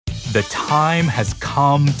The time has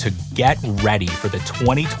come to get ready for the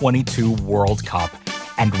 2022 World Cup.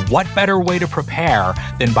 And what better way to prepare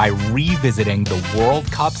than by revisiting the World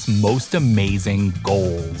Cup's most amazing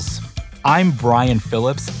goals? I'm Brian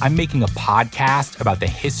Phillips. I'm making a podcast about the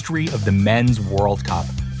history of the Men's World Cup,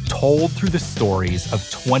 told through the stories of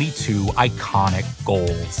 22 iconic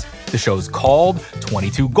goals. The show's called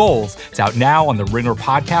 22 Goals. It's out now on the Ringer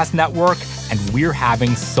Podcast Network, and we're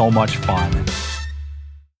having so much fun.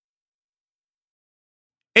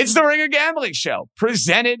 It's the Ringer Gambling Show,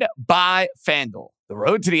 presented by FanDuel. The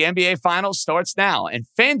road to the NBA Finals starts now, and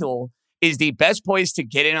FanDuel is the best place to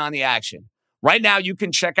get in on the action. Right now, you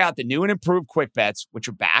can check out the new and improved Quick Bets, which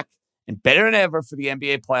are back and better than ever for the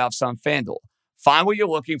NBA playoffs on FanDuel. Find what you're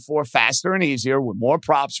looking for faster and easier with more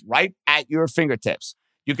props right at your fingertips.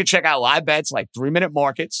 You can check out live bets like 3-minute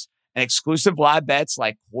markets and exclusive live bets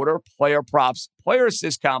like quarter player props, player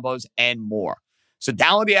assist combos, and more. So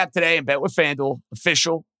download the app today and bet with FanDuel,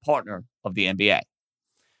 official partner of the NBA.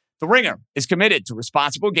 The Ringer is committed to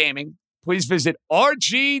responsible gaming. Please visit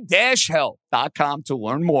rg-help.com to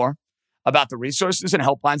learn more about the resources and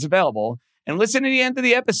helplines available, and listen to the end of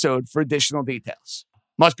the episode for additional details.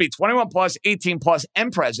 Must be 21 plus, 18 plus,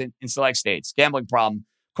 and present in select states. Gambling problem?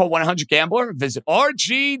 Call 1-800-GAMBLER. Visit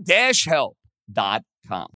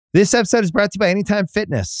rg-help.com. This episode is brought to you by Anytime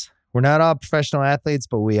Fitness. We're not all professional athletes,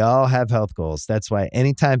 but we all have health goals. That's why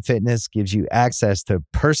Anytime Fitness gives you access to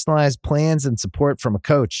personalized plans and support from a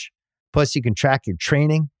coach. Plus, you can track your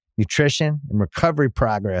training, nutrition, and recovery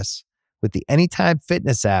progress with the Anytime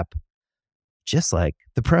Fitness app, just like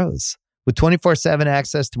the pros. With 24/7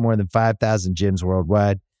 access to more than 5,000 gyms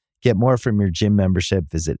worldwide, get more from your gym membership.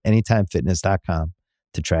 Visit anytimefitness.com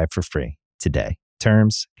to try it for free today.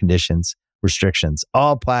 Terms, conditions, restrictions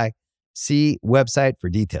all apply. See website for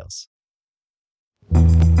details.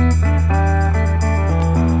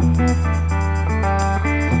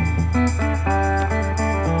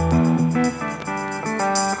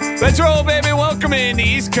 Let's roll, baby. Welcome in. The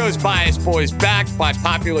East Coast Bias Boys back by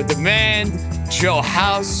popular demand. Joe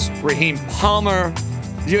House, Raheem Palmer,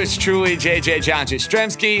 yours truly, JJ John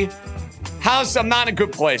Jastrzemski. House, I'm not in a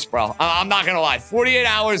good place, bro. I'm not going to lie. 48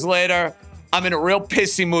 hours later, I'm in a real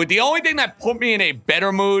pissy mood. The only thing that put me in a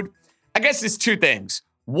better mood, I guess, is two things.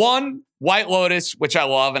 One, White Lotus, which I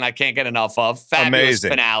love and I can't get enough of. Fabulous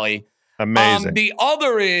finale. Amazing. The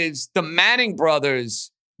other is the Manning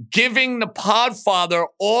brothers giving the Podfather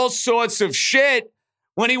all sorts of shit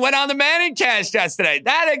when he went on the Manning cast yesterday.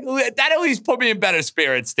 That at least put me in better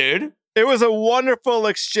spirits, dude. It was a wonderful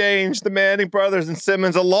exchange. The Manning brothers and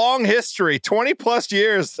Simmons, a long history, 20 plus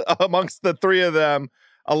years amongst the three of them.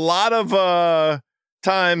 A lot of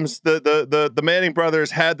times the Manning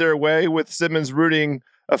brothers had their way with Simmons rooting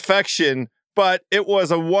affection, but it was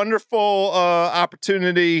a wonderful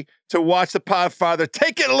opportunity to watch the Podfather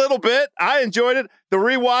take it a little bit. I enjoyed it. The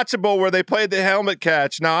rewatchable where they played the helmet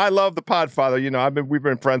catch. Now, I love the Podfather. You know, we've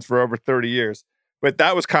been friends for over 30 years. But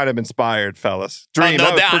that was kind of inspired, fellas. Dream, no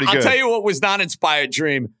that was doubt. pretty good. I'll tell you what was not inspired,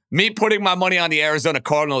 Dream. Me putting my money on the Arizona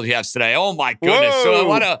Cardinals yesterday. Oh, my goodness. So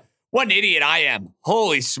what an idiot I am.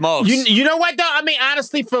 Holy smokes. You know what, though? I mean,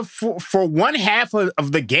 honestly, for one half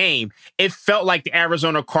of the game, it felt like the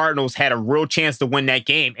Arizona Cardinals had a real chance to win that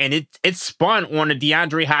game. And it spun on a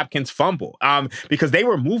DeAndre Hopkins fumble because they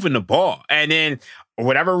were moving the ball. And then, for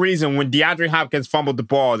whatever reason, when DeAndre Hopkins fumbled the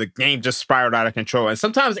ball, the game just spiraled out of control. And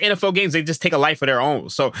sometimes NFL games, they just take a life of their own.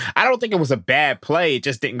 So I don't think it was a bad play. It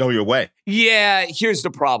just didn't go your way. Yeah, here's the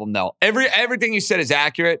problem, though. Everything you said is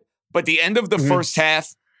accurate, but the end of the first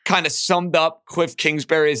half kind of summed up Cliff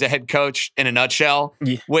Kingsbury as a head coach in a nutshell,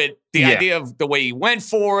 with the idea of the way he went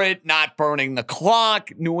for it, not burning the clock,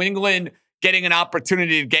 New England getting an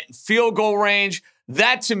opportunity to get in field goal range.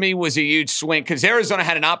 That, to me, was a huge swing because Arizona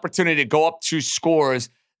had an opportunity to go up 2 scores.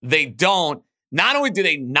 They don't. Not only do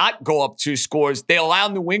they not go up 2 scores, they allow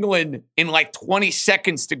New England in like 20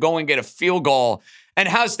 seconds to go and get a field goal. And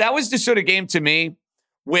House, that was the sort of game to me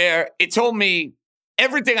where it told me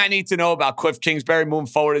everything I need to know about Cliff Kingsbury moving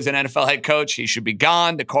forward as an NFL head coach. He should be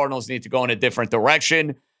gone. The Cardinals need to go in a different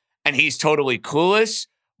direction, and he's totally clueless.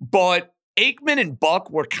 But Aikman and Buck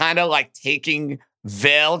were kind of like taking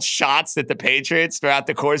veiled shots at the Patriots throughout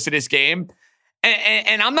the course of this game.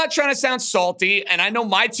 And I'm not trying to sound salty, and I know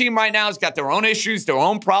my team right now has got their own issues, their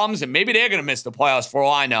own problems, and maybe they're going to miss the playoffs for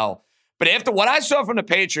all I know. But after what I saw from the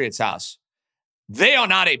Patriots, House, they are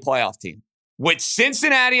not a playoff team. With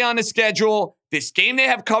Cincinnati on the schedule, this game they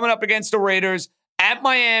have coming up against the Raiders, at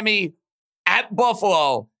Miami, at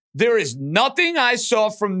Buffalo, there is nothing I saw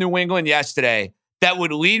from New England yesterday that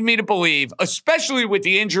would lead me to believe, especially with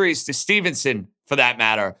the injuries to Stevenson, for that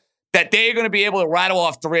matter, that they're going to be able to rattle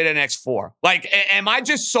off 3 of the next 4. Like, am I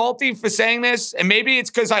just salty for saying this? And maybe it's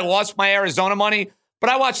because I lost my Arizona money, but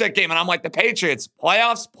I watched that game and I'm like, the Patriots,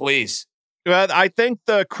 playoffs, please. Well, I think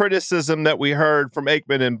the criticism that we heard from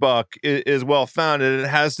Aikman and Buck is well founded. It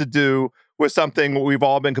has to do with something we've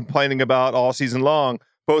all been complaining about all season long,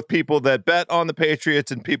 both people that bet on the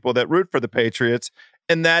Patriots and people that root for the Patriots.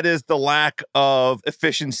 And that is the lack of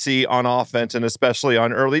efficiency on offense, and especially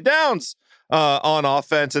on early downs on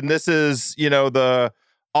offense. And this is, the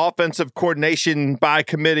offensive coordination by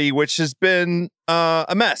committee, which has been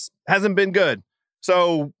a mess, hasn't been good.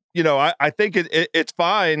 So, I think it's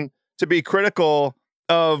fine to be critical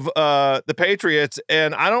of the Patriots.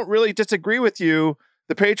 And I don't really disagree with you.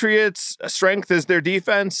 The Patriots' strength is their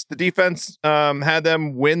defense. The defense had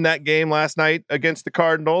them win that game last night against the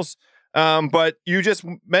Cardinals. But you just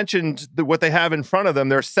mentioned what they have in front of them.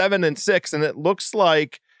 They're 7-6, and it looks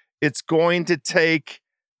like it's going to take,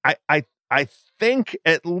 I think,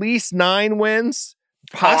 at least 9 wins.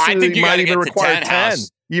 Possibly, I think you might even get require to 10. 10.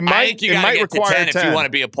 You might require 10 if you want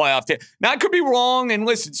to be a playoff team. Now, I could be wrong, and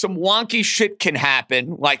listen, some wonky shit can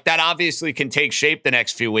happen. Like, that obviously can take shape the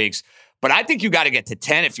next few weeks. But I think you got to get to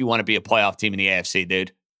 10 if you want to be a playoff team in the AFC,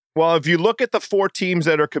 dude. Well, if you look at the 4 teams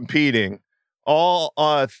that are competing, all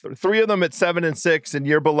 3 of them at 7-6, and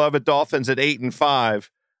your beloved Dolphins at 8-5,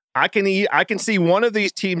 I can see one of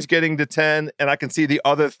these teams getting to 10, and I can see the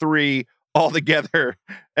other 3 all together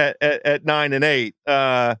at 9 and 8.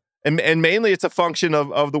 And mainly it's a function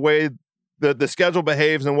of the way the schedule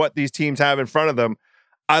behaves and what these teams have in front of them.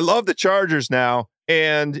 I love the Chargers now,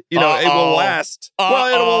 and it will last.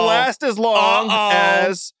 Well, it will last as long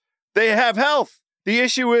as they have health. The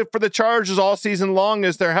issue for the Chargers all season long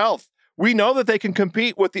is their health. We know that they can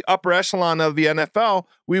compete with the upper echelon of the NFL.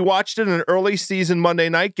 We watched it in an early season Monday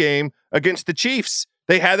night game against the Chiefs.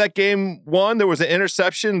 They had that game won. There was an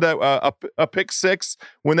interception, that a pick 6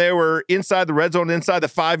 when they were inside the red zone, inside the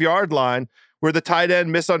 5-yard line, where the tight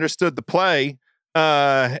end misunderstood the play,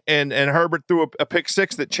 and Herbert threw a pick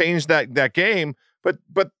 6 that changed that game. But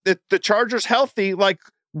the Chargers healthy, like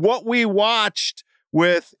what we watched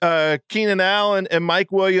with Keenan Allen and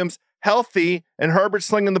Mike Williams healthy, and Herbert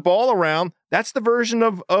slinging the ball around. That's the version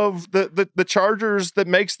of the Chargers that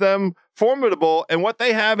makes them formidable. And what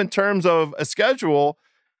they have in terms of a schedule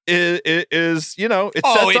is it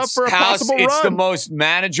sets up for a possible run. It's the most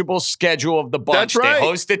manageable schedule of the bunch. That's right. They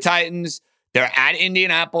host the Titans. They're at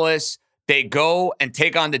Indianapolis. They go and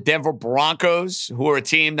take on the Denver Broncos, who are a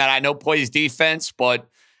team that I know plays defense, but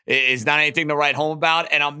is not anything to write home about.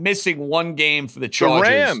 And I'm missing one game for the Chargers.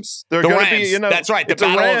 The Rams. They're going to be, that's right. The it's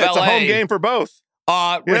Battle of LA. It's a home game for both.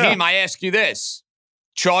 Raheem, I ask you this.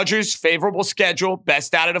 Chargers, favorable schedule,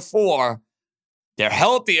 best out of the 4. They're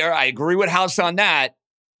healthier. I agree with House on that.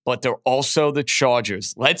 But they're also the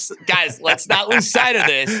Chargers. Let's not lose sight of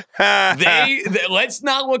this. Let's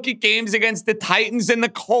not look at games against the Titans and the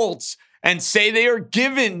Colts and say they are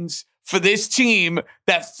givens for this team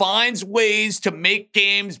that finds ways to make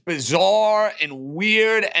games bizarre and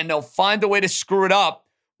weird, and they'll find a way to screw it up.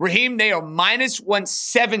 Raheem, they are minus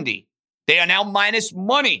 170. They are now minus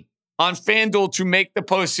money on FanDuel to make the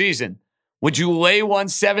postseason. Would you lay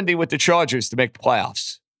 170 with the Chargers to make the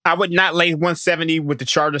playoffs? I would not lay 170 with the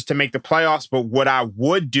Chargers to make the playoffs, but what I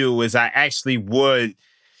would do is I actually would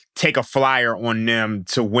take a flyer on them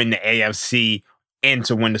to win the AFC and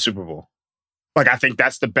to win the Super Bowl. Like, I think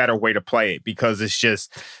that's the better way to play it, because it's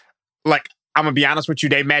just, like, I'm going to be honest with you,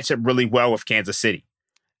 they match up really well with Kansas City.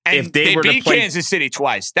 And if they were beat to play Kansas City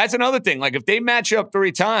twice. That's another thing. Like, if they match up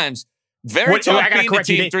 3 times, tough beating the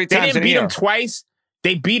team 3 times. They didn't beat them twice.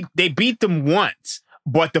 They beat them once,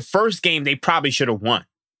 but the first game they probably should have won.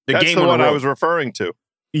 That's the one I was referring to.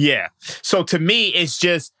 Yeah. So to me, it's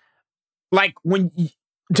just like when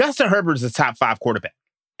Justin Herbert is a top 5 quarterback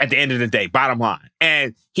at the end of the day, bottom line.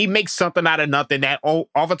 And he makes something out of nothing. That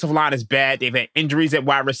offensive line is bad. They've had injuries at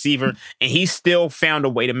wide receiver, and he still found a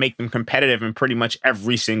way to make them competitive in pretty much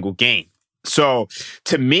every single game. So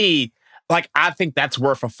to me, like, I think that's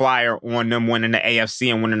worth a flyer on them winning the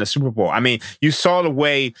AFC and winning the Super Bowl. I mean, you saw the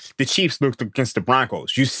way the Chiefs looked against the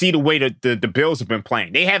Broncos. You see the way that the Bills have been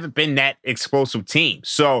playing. They haven't been that explosive team.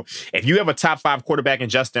 So if you have a top 5 quarterback in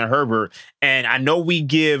Justin Herbert, and I know we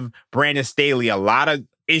give Brandon Staley a lot of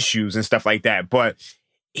issues and stuff like that, but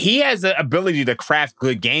he has the ability to craft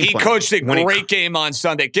good game plans. He coached a great game on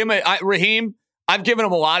Sunday. Raheem, I've given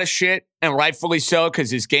him a lot of shit, and rightfully so, because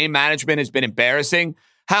his game management has been embarrassing.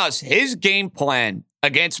 How's his game plan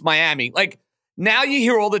against Miami? Like, now you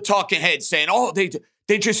hear all the talking heads saying, oh,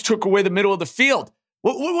 they just took away the middle of the field.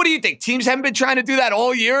 What do you think? Teams haven't been trying to do that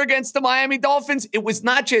all year against the Miami Dolphins? It was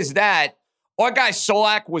not just that. Our guy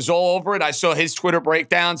Solak was all over it. I saw his Twitter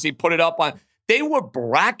breakdowns. He put it up on. They were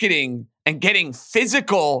bracketing and getting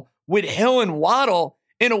physical with Hill and Waddle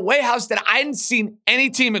in a way, House, that I hadn't seen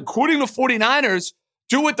any team, including the 49ers,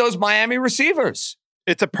 do with those Miami receivers.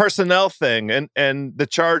 It's a personnel thing, and the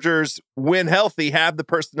Chargers, when healthy, have the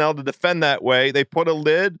personnel to defend that way. They put a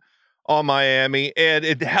lid on Miami, and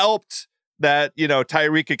it helped that,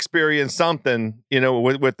 Tyreek experienced something,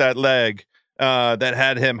 with that leg that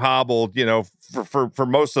had him hobbled, for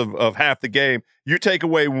most of half the game. You take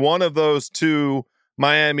away one of those two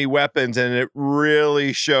Miami weapons, and it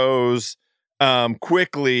really shows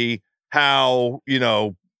quickly how,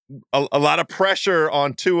 a lot of pressure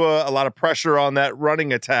on Tua, a lot of pressure on that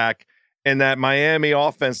running attack, and that Miami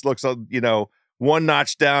offense looks, one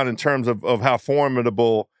notch down in terms of how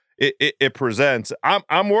formidable it presents.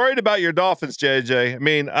 I'm worried about your Dolphins, JJ. I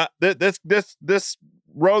mean, this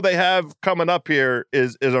row they have coming up here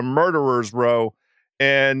is a murderer's row,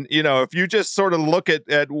 and if you just sort of look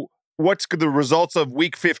at what's the results of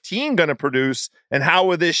Week 15 going to produce, and how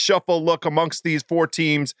will this shuffle look amongst these four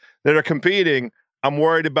teams that are competing? I'm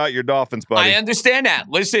worried about your Dolphins, buddy. I understand that.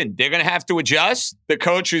 Listen, they're going to have to adjust. The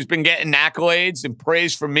coach who's been getting accolades and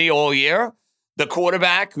praise from me all year, the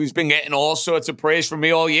quarterback who's been getting all sorts of praise from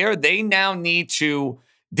me all year, they now need to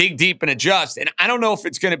dig deep and adjust. And I don't know if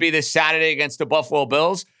it's going to be this Saturday against the Buffalo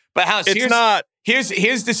Bills, but it's not. Here's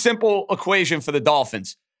the simple equation for the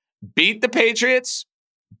Dolphins. Beat the Patriots,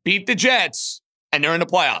 beat the Jets, and they're in the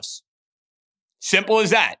playoffs. Simple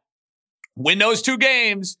as that. Win those two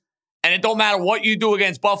games, and it don't matter what you do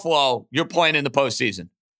against Buffalo, you're playing in the postseason.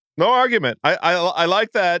 No argument. I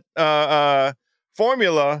like that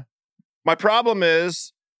formula. My problem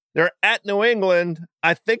is they're at New England.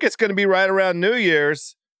 I think it's going to be right around New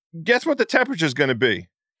Year's. Guess what the temperature is going to be?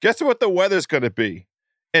 Guess what the weather's going to be?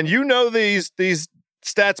 And you know these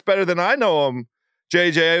stats better than I know them,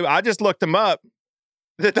 JJ. I just looked them up.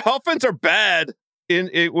 The Dolphins are bad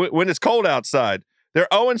when it's cold outside. They're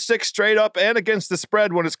 0-6 straight up and against the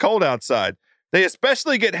spread when it's cold outside. They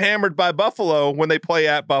especially get hammered by Buffalo when they play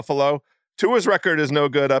at Buffalo. Tua's record is no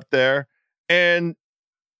good up there. And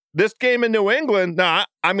this game in New England, I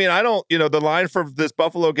don't, the line for this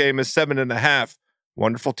Buffalo game is 7.5.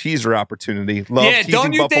 Wonderful teaser opportunity. Love teasing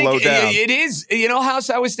don't you Buffalo think down. It is, House,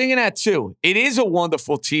 I was thinking that too. It is a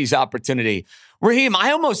wonderful tease opportunity. Raheem,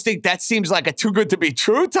 I almost think that seems like a too good to be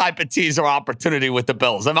true type of teaser opportunity with the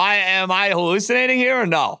Bills. Am I hallucinating here or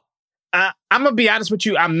no? I'm going to be honest with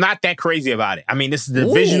you. I'm not that crazy about it. I mean, this is a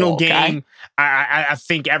divisional game. I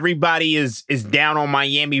think everybody is down on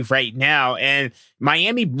Miami right now, and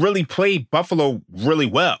Miami really played Buffalo really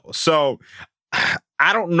well. So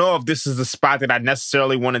I don't know if this is the spot that I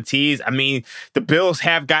necessarily want to tease. I mean, the Bills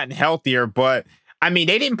have gotten healthier, but they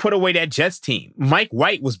didn't put away that Jets team. Mike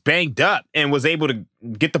White was banged up and was able to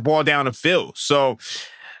get the ball down the field. So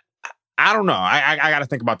I don't know. I got to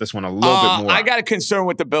think about this one a little bit more. I got a concern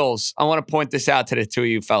with the Bills. I want to point this out to the two of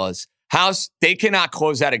you fellas. House, they cannot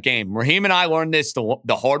close out a game. Raheem and I learned this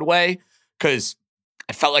the hard way because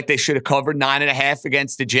I felt like they should have covered 9.5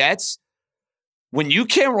 against the Jets. When you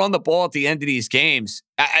can't run the ball at the end of these games,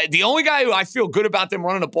 the only guy who I feel good about them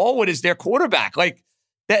running the ball with is their quarterback. Like,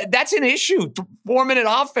 that's an issue. 4-minute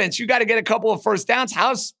offense, you got to get a couple of first downs.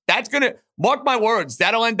 That's going to, mark my words,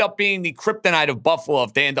 that'll end up being the kryptonite of Buffalo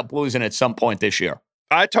if they end up losing at some point this year.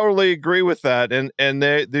 I totally agree with that. And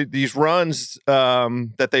these runs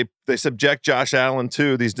that they subject Josh Allen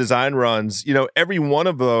to, these design runs, every one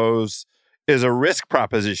of those is a risk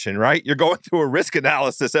proposition, right? You're going through a risk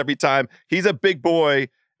analysis every time. He's a big boy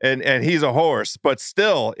and he's a horse, but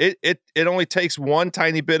still, it only takes one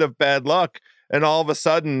tiny bit of bad luck, and all of a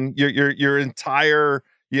sudden your entire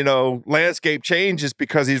landscape changes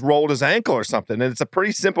because he's rolled his ankle or something. And it's a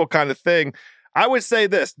pretty simple kind of thing. I would say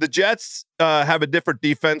this: the Jets have a different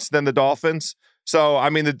defense than the Dolphins. So,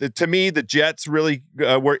 to me, the Jets really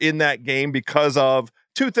were in that game because of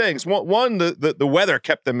two things. One, the weather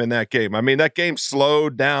kept them in that game. That game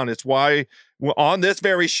slowed down. It's why on this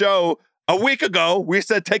very show a week ago, we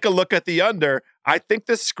said, take a look at the under. I think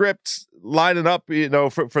the script lining up,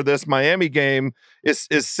 for this Miami game is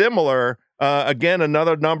similar. Again,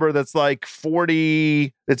 another number that's like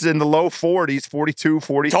 40, it's in the low 40s, 42,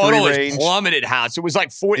 43 Total range. Is plummeted, House. It was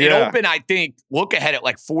like 40. Yeah. It opened, I think, look ahead at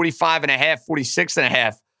like 45.5,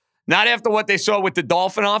 46.5. Not after what they saw with the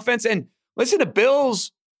Dolphin offense. And listen, the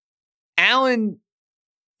Bills, Allen,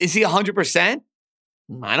 is he 100%?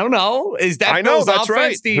 I don't know. Is that Bills that's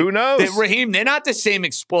offense? Right. Who knows? Raheem, they're not the same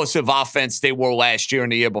explosive offense they were last year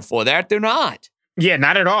and the year before that. They're not. Yeah,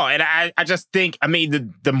 not at all. And I just think, I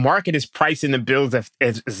mean, the market is pricing the Bills as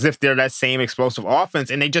if they're that same explosive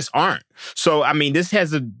offense, and they just aren't. So, I mean, this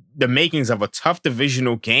has the makings of a tough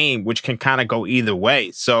divisional game, which can kind of go either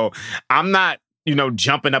way. So I'm not,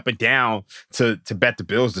 jumping up and down to bet the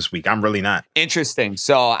Bills this week. I'm really not. Interesting.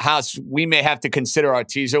 So, House, we may have to consider our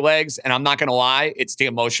teaser legs, and I'm not going to lie, it's the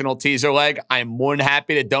emotional teaser leg. I'm more than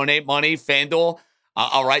happy to donate money. FanDuel,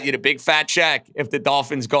 I'll write you the big fat check if the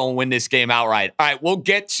Dolphins go and win this game outright. All right, we'll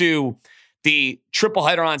get to the triple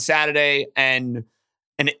header on Saturday and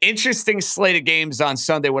an interesting slate of games on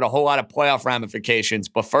Sunday with a whole lot of playoff ramifications.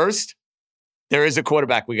 But first, there is a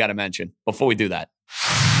quarterback we got to mention before we do that.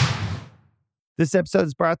 This episode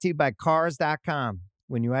is brought to you by Cars.com.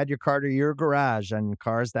 When you add your car to your garage on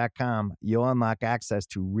Cars.com, you'll unlock access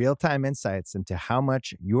to real-time insights into how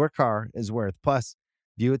much your car is worth. Plus,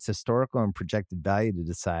 view its historical and projected value to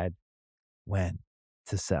decide when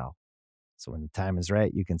to sell. So when the time is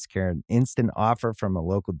right, you can secure an instant offer from a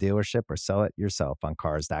local dealership or sell it yourself on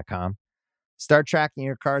Cars.com. Start tracking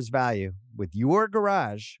your car's value with your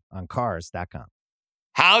garage on Cars.com.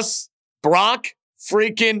 House, Brock,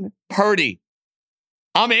 freaking Purdy.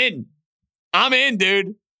 I'm in,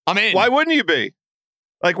 dude. I'm in. Why wouldn't you be?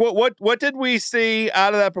 Like, what did we see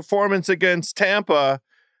out of that performance against Tampa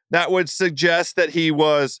that would suggest that he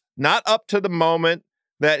was not up to the moment,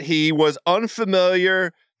 that he was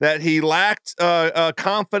unfamiliar, that he lacked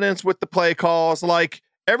confidence with the play calls?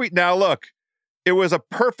 Now, look, it was a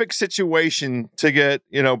perfect situation to get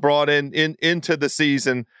brought into the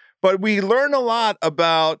season, but we learn a lot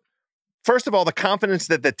about, first of all, the confidence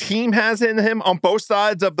that the team has in him on both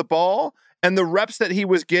sides of the ball, and the reps that he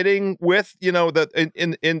was getting with,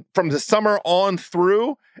 from the summer on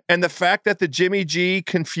through, and the fact that the Jimmy G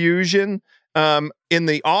confusion in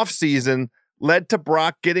the offseason led to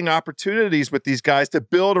Brock getting opportunities with these guys to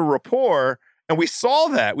build a rapport. And we saw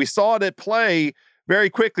that. We saw it at play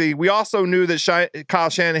very quickly. We also knew that Kyle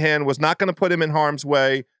Shanahan was not going to put him in harm's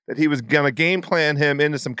way, that he was going to game plan him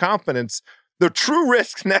into some confidence. The true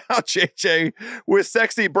risk now, JJ, with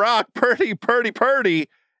sexy Brock, Purdy,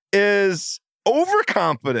 is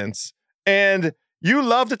overconfidence. And you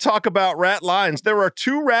love to talk about rat lines. There are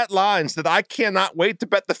two rat lines that I cannot wait to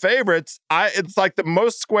bet the favorites. It's like the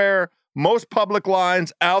most square, most public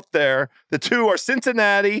lines out there. The two are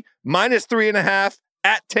Cincinnati, -3.5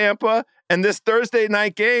 at Tampa, and this Thursday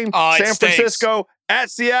night game, San Francisco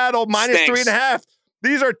at Seattle, -3.5.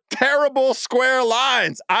 These are terrible square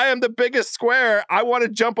lines. I am the biggest square. I want to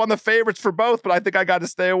jump on the favorites for both, but I think I got to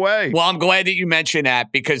stay away. Well, I'm glad that you mentioned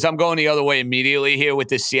that, because I'm going the other way immediately here with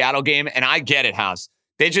the Seattle game, and I get it, House.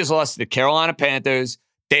 They just lost to the Carolina Panthers.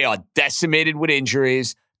 They are decimated with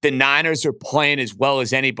injuries. The Niners are playing as well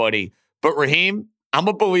as anybody. But Raheem, I'm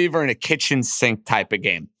a believer in a kitchen sink type of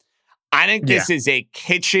game. I think this is a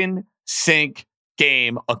kitchen sink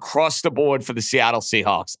game across the board for the Seattle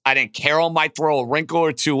Seahawks. I think Carroll might throw a wrinkle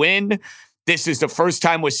or two in. This is the first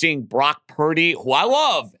time we're seeing Brock Purdy, who I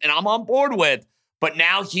love and I'm on board with, but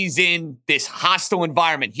now he's in this hostile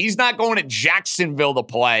environment. He's not going to Jacksonville to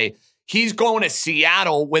play. He's going to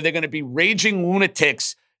Seattle, where they're going to be raging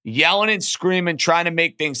lunatics, yelling and screaming, trying to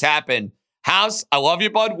make things happen. House, I love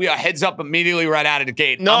you, bud. We are heads up immediately right out of the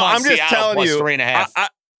gate. No, I'm just Seattle telling you, 3.5.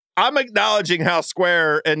 I'm acknowledging how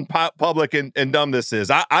square and public and dumb this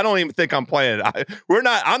is. I don't even think I'm playing it.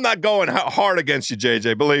 I'm not going hard against you,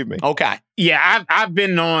 JJ. Believe me. Okay. Yeah, I've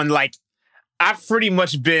been on I've pretty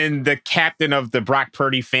much been the captain of the Brock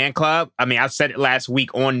Purdy fan club. I mean, I said it last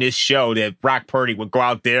week on this show that Brock Purdy would go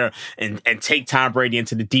out there and take Tom Brady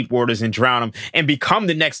into the deep waters and drown him and become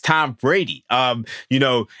the next Tom Brady. In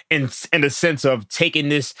the sense of taking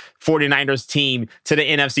this 49ers team to the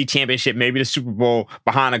NFC Championship, maybe the Super Bowl,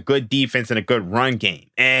 behind a good defense and a good run game.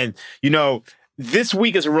 And, this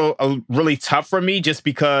week is really tough for me, just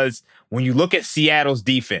because when you look at Seattle's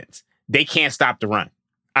defense, they can't stop the run.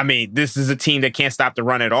 I mean, this is a team that can't stop the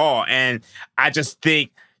run at all. And I just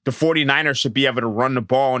think the 49ers should be able to run the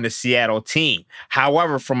ball on the Seattle team.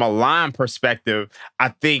 However, from a line perspective,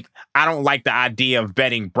 I don't like the idea of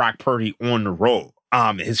betting Brock Purdy on the road.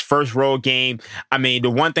 His first road game, I mean, the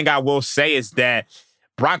one thing I will say is that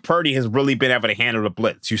Brock Purdy has really been able to handle the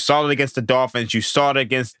blitz. You saw it against the Dolphins. You saw it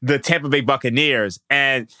against the Tampa Bay Buccaneers.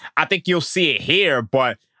 And I think you'll see it here,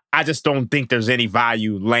 but I just don't think there's any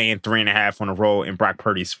value laying 3.5 on the road in Brock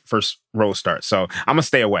Purdy's first road start. So I'm going to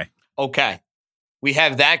stay away. Okay. We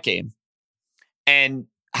have that game. And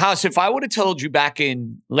House, if I would have told you back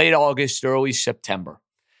in late August, early September,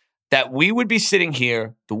 that we would be sitting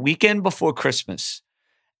here the weekend before Christmas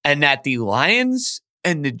and that the Lions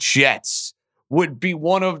and the Jets would be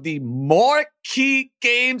one of the marquee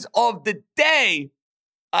games of the day,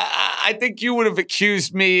 I think you would have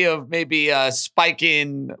accused me of maybe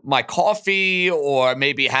spiking my coffee or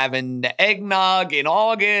maybe having eggnog in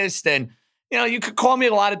August. And, you could call me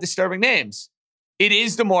a lot of disturbing names. It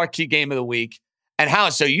is the marquee game of the week. And how?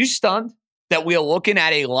 So you stunned that we are looking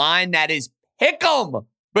at a line that is pick'em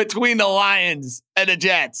between the Lions and the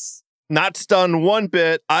Jets? Not stunned one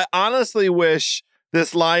bit. I honestly wish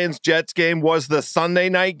this Lions-Jets game was the Sunday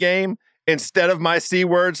night game instead of my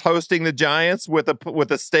C-words hosting the Giants with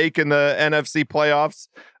a stake in the NFC playoffs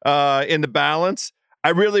in the balance. I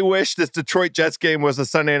really wish this Detroit Jets game was a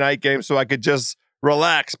Sunday night game so I could just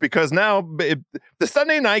relax, because now the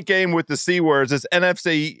Sunday night game with the C-words, this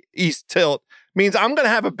NFC East tilt, means I'm going to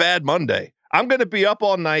have a bad Monday. I'm going to be up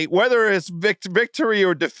all night, whether it's victory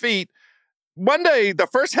or defeat. Monday, the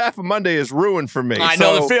first half of Monday is ruined for me. I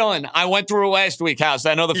know the feeling. I went through it last week, House.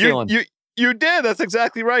 I know the feeling. You did. That's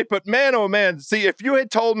exactly right. But man, oh man. See, if you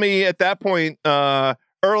had told me at that point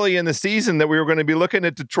early in the season that we were going to be looking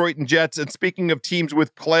at Detroit and Jets, and speaking of teams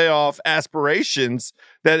with playoff aspirations,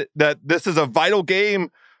 that this is a vital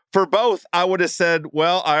game for both, I would have said,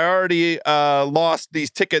 well, I already lost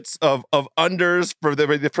these tickets of unders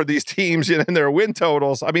for these teams and their win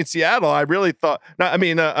totals. I mean, Seattle, I really thought.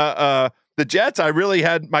 The Jets, I really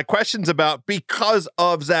had my questions about because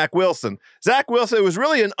of Zach Wilson. It was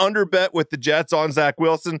really an under bet with the Jets on Zach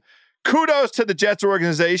Wilson. Kudos to the Jets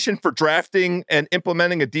organization for drafting and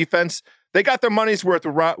implementing a defense. They got their money's worth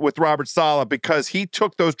with Robert Saleh, because he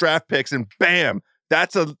took those draft picks and bam,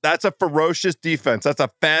 that's a ferocious defense. That's a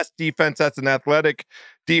fast defense. That's an athletic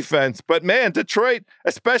defense. But man, Detroit,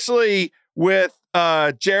 especially with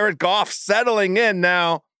Jared Goff settling in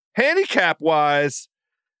now, handicap-wise,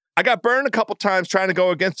 I got burned a couple times trying to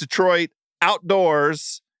go against Detroit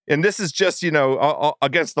outdoors, and this is just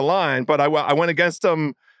against the line. But I went against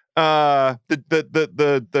them, the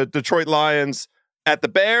Detroit Lions at the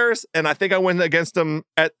Bears, and I think I went against them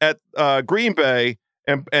at Green Bay,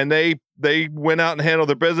 and they went out and handled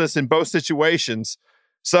their business in both situations.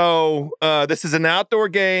 So this is an outdoor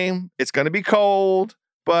game. It's going to be cold,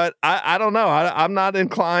 but I don't know. I'm not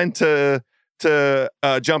inclined to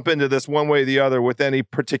jump into this one way or the other with any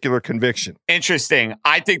particular conviction. Interesting.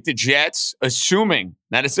 I think the Jets, assuming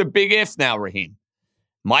that it's a big if now, Raheem,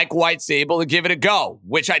 Mike White's able to give it a go,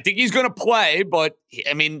 which I think he's going to play. But,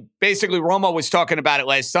 I mean, basically, Romo was talking about it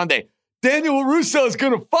last Sunday. Daniel Russo is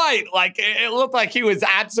going to fight. Like, it looked like he was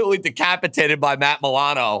absolutely decapitated by Matt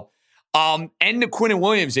Milano. And the Quinnen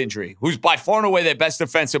Williams injury, who's by far and away their best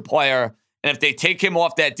defensive player. And if they take him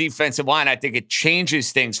off that defensive line, I think it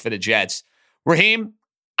changes things for the Jets. Raheem,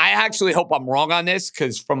 I actually hope I'm wrong on this,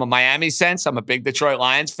 because from a Miami sense, I'm a big Detroit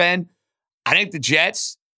Lions fan. I think the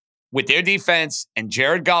Jets, with their defense and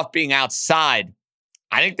Jared Goff being outside,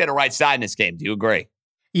 I think they're the right side in this game. Do you agree?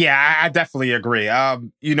 Yeah, I definitely agree.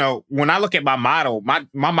 When I look at my model, my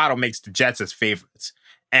model makes the Jets as favorites.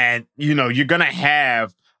 And, you're going to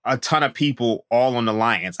have a ton of people all on the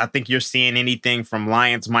Lions. I think you're seeing anything from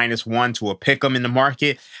Lions -1 to a pick 'em in the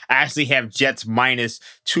market. I actually have Jets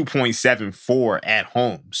 -2.74 at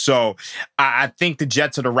home. So I think the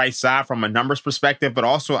Jets are the right side from a numbers perspective, but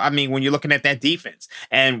also, I mean, when you're looking at that defense,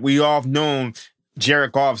 and we all have known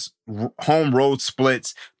Jared Goff's home road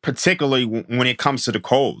splits, particularly when it comes to the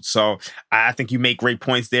cold. So I think you make great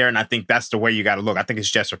points there, and I think that's the way you got to look. I think it's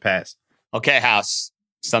Jets or pass. Okay, House.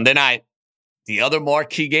 Sunday night, the other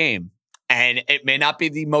marquee game. And it may not be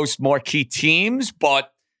the most marquee teams,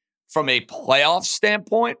 but from a playoff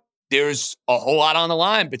standpoint, there's a whole lot on the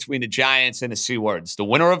line between the Giants and the C-words. The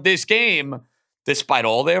winner of this game, despite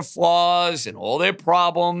all their flaws and all their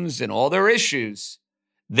problems and all their issues,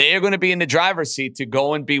 they're going to be in the driver's seat to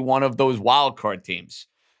go and be one of those wild card teams.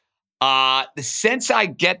 The sense I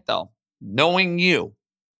get, though, knowing you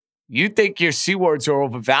think your C-words are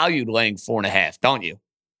overvalued laying 4.5, don't you?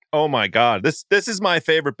 Oh my God. This is my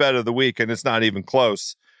favorite bet of the week, and it's not even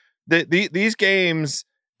close. These games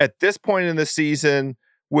at this point in the season,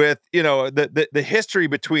 with the history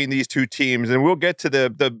between these two teams, and we'll get to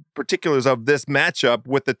the particulars of this matchup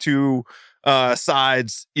with the two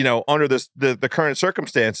sides, under the current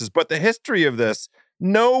circumstances. But the history of this,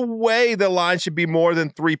 no way the line should be more than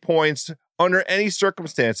 3 points under any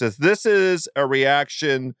circumstances. This is a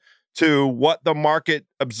reaction to what the market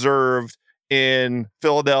observed in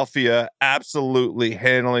Philadelphia, absolutely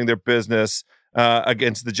handling their business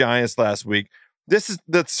against the Giants last week. this is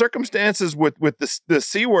the circumstances with the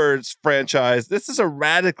C Words franchise. This is a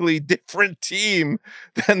radically different team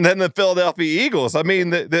than the Philadelphia Eagles. I mean,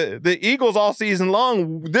 the Eagles all season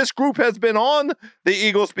long, this group has been on the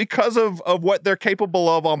Eagles because of what they're capable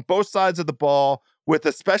of on both sides of the ball, with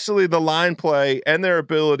especially the line play and their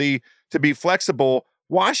ability to be flexible.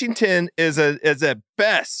 Washington is at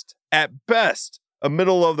best a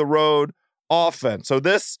middle of the road offense. So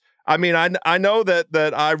this, I mean, I know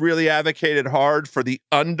that I really advocated hard for the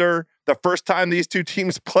under the first time these two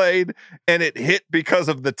teams played, and it hit because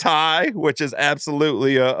of the tie, which is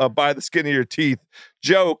absolutely a by the skin of your teeth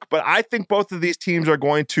joke. But I think both of these teams are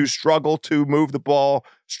going to struggle to move the ball,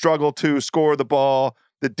 struggle to score the ball.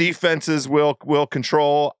 The defenses will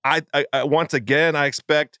control. I once again, I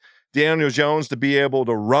expect Daniel Jones to be able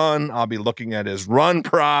to run. I'll be looking at his run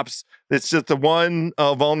props. It's just the one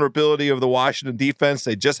vulnerability of the Washington defense.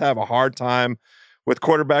 They just have a hard time with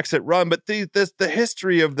quarterbacks that run. But the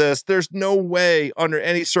history of this, there's no way under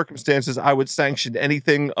any circumstances I would sanction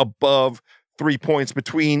anything above 3 points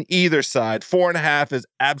between either side. 4.5 is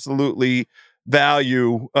absolutely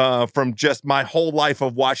value from just my whole life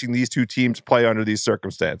of watching these two teams play under these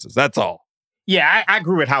circumstances. That's all. Yeah, I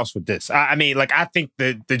agree with House with this. I mean, like, I think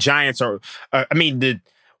the Giants are, the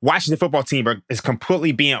Washington football team is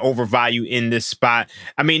completely being overvalued in this spot.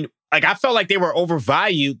 I mean, like, I felt like they were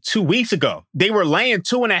overvalued 2 weeks ago. They were laying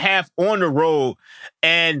 2.5 on the road,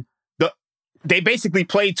 and they basically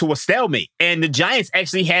played to a stalemate. And the Giants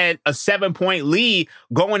actually had a 7-point lead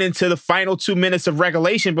going into the final 2 minutes of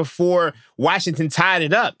regulation before Washington tied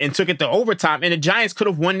it up and took it to overtime. And the Giants could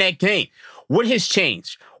have won that game. What has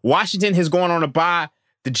changed? Washington has gone on a bye.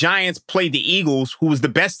 The Giants played the Eagles, who was the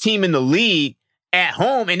best team in the league, at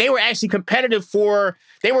home, and they were actually slightly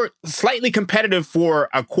competitive for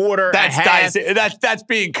a quarter. That's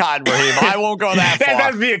being kind, Raheem. I won't go that far.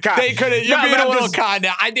 That's being kind. You're being a little kind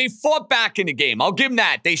now. They fought back in the game. I'll give them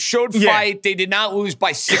that. They showed fight. Yeah. They did not lose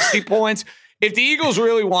by 60 points. If the Eagles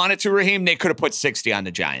really wanted to, Raheem, they could have put 60 on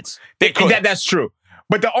the Giants. They could. That's true.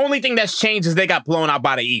 But the only thing that's changed is they got blown out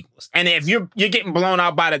by the Eagles. And if you're getting blown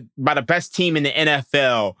out by the best team in the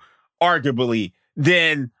NFL, arguably,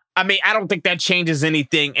 then I mean, I don't think that changes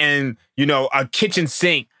anything in, a kitchen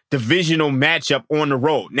sink divisional matchup on the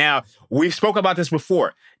road. Now, we've spoken about this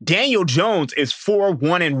before. Daniel Jones is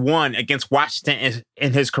 4-1-1 against Washington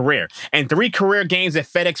in his career. And 3 career games at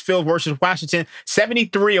FedEx Field versus Washington,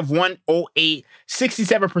 73 of 108,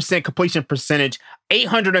 67% completion percentage,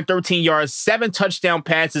 813 yards, 7 touchdown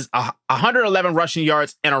passes, 111 rushing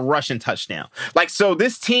yards, and a rushing touchdown. So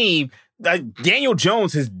this team, Daniel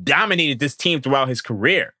Jones has dominated this team throughout his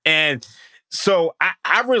career. And so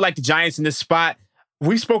I really like the Giants in this spot.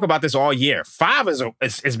 We spoke about this all year. 5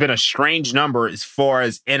 has been a strange number as far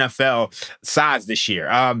as NFL size this year.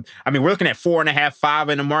 We're looking at 4.5, 5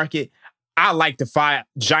 in the market. I like the 5,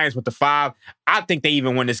 Giants with the 5. I think they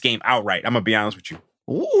even win this game outright. I'm going to be honest with you.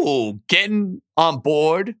 Ooh, getting on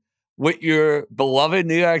board with your beloved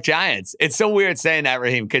New York Giants. It's so weird saying that,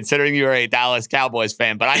 Raheem, considering you're a Dallas Cowboys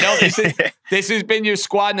fan. But I know this has been your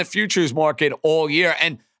squad in the futures market all year.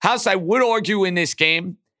 And House, I would argue in this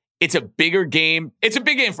game, it's a bigger game. It's a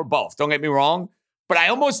big game for both, don't get me wrong. But I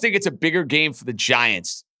almost think it's a bigger game for the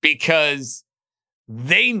Giants because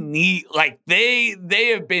they need, they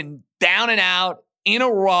have been down and out, in a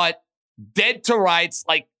rut, dead to rights.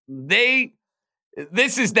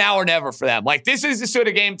 This is now or never for them. This is the sort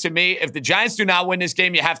of game, to me, if the Giants do not win this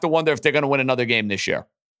game, you have to wonder if they're going to win another game this year.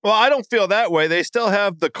 Well, I don't feel that way. They still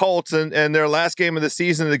have the Colts and their last game of the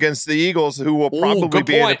season against the Eagles, who will probably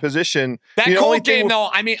be in a position. That Colt game, though,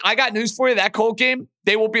 I got news for you. That Colt game,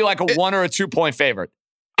 they will be like a 1 or a 2 point favorite.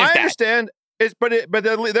 I understand. But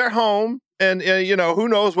they're home, and who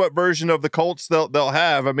knows what version of the Colts they'll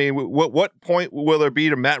have. I mean, what point will there be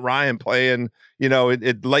to Matt Ryan playing?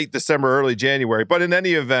 In late December, early January. But in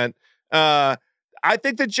any event, I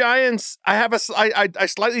think the Giants. I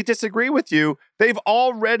slightly disagree with you. They've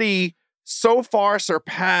already so far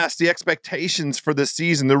surpassed the expectations for this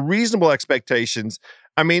season, the reasonable expectations.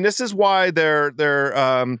 I mean, this is why their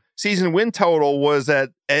season win total was at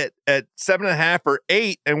 7.5 or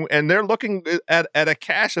 8, and they're looking at a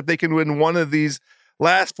cash if they can win one of these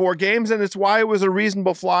last 4 games, and it's why it was a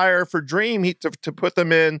reasonable flyer for Dream to put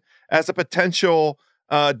them in as a potential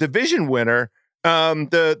division winner.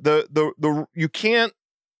 You can't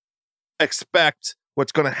expect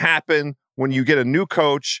what's going to happen when you get a new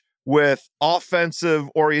coach with offensive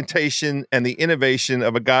orientation and the innovation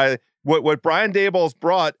of a guy. What Brian Daboll's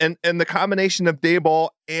brought, and the combination of Daboll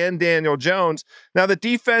and Daniel Jones. Now, the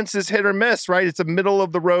defense is hit or miss, right? It's a middle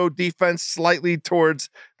of the road defense, slightly towards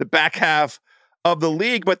the back half of the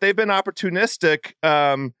league, but they've been opportunistic.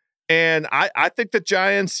 And I think the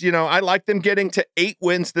Giants, I like them getting to 8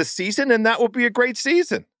 wins this season, and that will be a great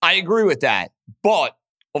season. I agree with that. But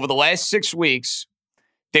over the last 6 weeks,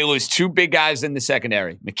 they lose 2 big guys in the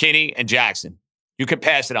secondary, McKinney and Jackson. You could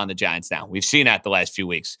pass it on the Giants now. We've seen that the last few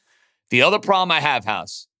weeks. The other problem I have,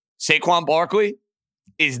 House, Saquon Barkley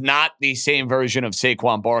is not the same version of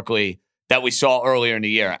Saquon Barkley that we saw earlier in the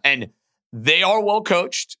year. And they are well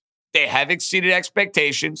coached. They have exceeded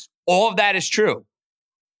expectations. All of that is true.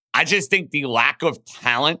 I just think the lack of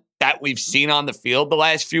talent that we've seen on the field the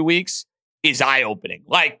last few weeks is eye-opening.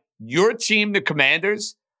 Like, your team, the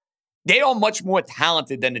Commanders, they are much more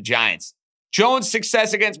talented than the Giants. Jones'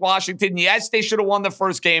 success against Washington, yes, they should have won the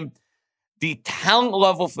first game. The talent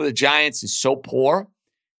level for the Giants is so poor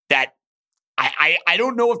that I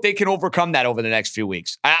don't know if they can overcome that over the next few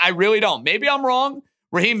weeks. I really don't. Maybe I'm wrong.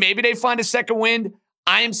 Raheem, maybe they find a second wind.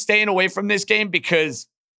 I am staying away from this game because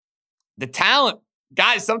the talent,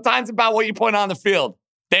 guys, sometimes about what you put on the field,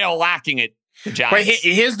 they are lacking it, the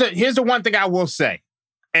Giants. But here's the one thing I will say.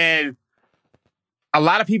 And a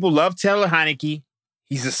lot of people love Taylor Heineke.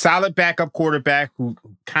 He's a solid backup quarterback who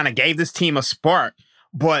kind of gave this team a spark.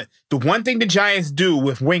 But the one thing the Giants do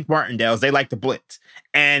with Wink Martindale is they like to blitz.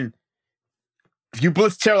 And if you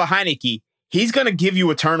blitz Taylor Heineke, he's going to give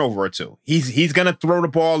you a turnover or two. He's going to throw the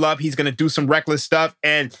ball up. He's going to do some reckless stuff.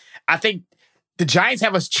 And I think the Giants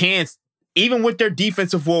have a chance, even with their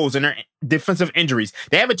defensive woes and their defensive injuries,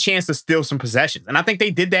 they have a chance to steal some possessions. And I think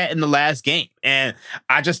they did that in the last game. And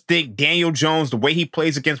I just think Daniel Jones, the way he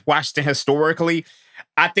plays against Washington historically,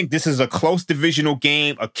 I think this is a close divisional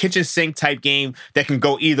game, a kitchen sink type game that can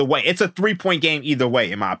go either way. It's a 3-point game either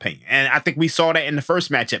way, in my opinion. And I think we saw that in the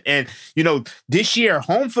first matchup. And, this year,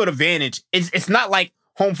 home field advantage, it's not like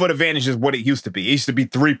home field advantage is what it used to be. It used to be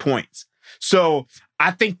 3 points. So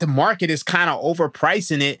I think the market is kind of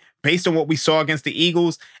overpricing it based on what we saw against the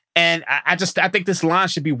Eagles. And I think this line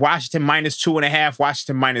should be Washington -2.5,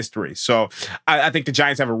 Washington -3. So I think the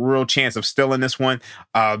Giants have a real chance of stealing this one.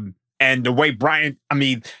 And the way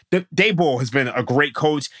Daboll has been a great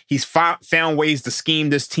coach. He's found ways to scheme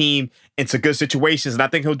this team into good situations, and I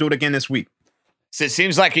think he'll do it again this week. So it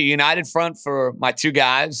seems like a united front for my 2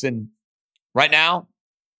 guys, and right now,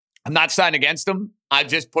 I'm not siding against them. I'm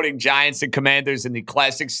just putting Giants and Commanders in the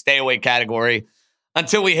classic stay-away category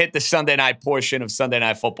until we hit the Sunday night portion of Sunday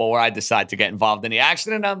Night Football where I decide to get involved in the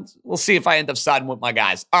action, and we'll see if I end up siding with my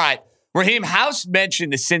guys. All right, Raheem, House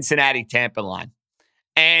mentioned the Cincinnati-Tampa line,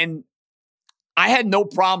 and I had no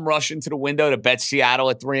problem rushing to the window to bet Seattle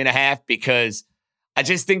at 3.5 because I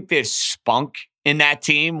just think there's spunk in that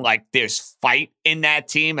team. Like, there's fight in that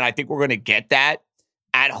team, and I think we're going to get that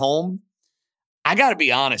at home. I got to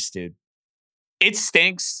be honest, dude. It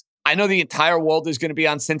stinks. I know the entire world is going to be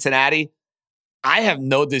on Cincinnati. I have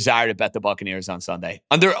no desire to bet the Buccaneers on Sunday.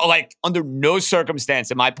 Under no circumstance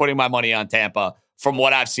am I putting my money on Tampa from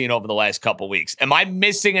what I've seen over the last couple weeks. Am I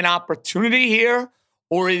missing an opportunity here?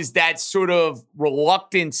 Or is that sort of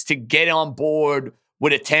reluctance to get on board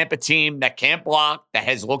with a Tampa team that can't block, that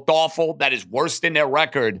has looked awful, that is worse than their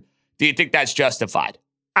record? Do you think that's justified?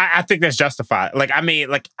 I think that's justified.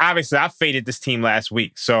 Obviously, I faded this team last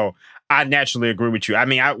week, so I naturally agree with you.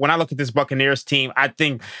 When I look at this Buccaneers team, I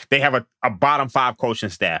think they have a bottom 5 coaching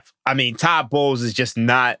staff. Todd Bowles is just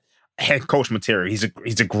not head coach material.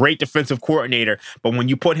 He's a great defensive coordinator, but when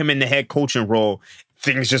you put him in the head coaching role,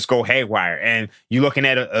 things just go haywire. And you're looking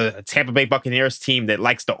at a Tampa Bay Buccaneers team that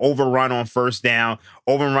likes to overrun on first down,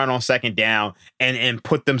 overrun on second down, and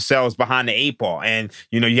put themselves behind the 8 ball. And,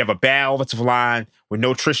 you have a bad offensive line with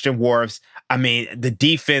no Tristan Wirfs. The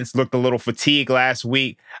defense looked a little fatigued last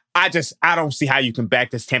week. I don't see how you can back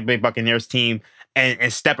this Tampa Bay Buccaneers team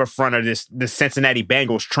and step in front of the Cincinnati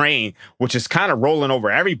Bengals train, which is kind of rolling over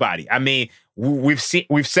everybody. We've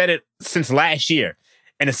said it since last year.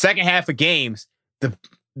 In the second half of games,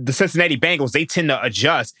 the Cincinnati Bengals, they tend to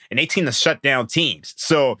adjust and they tend to shut down teams.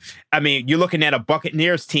 So, you're looking at a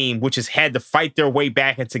Buccaneers team which has had to fight their way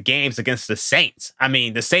back into games against the Saints.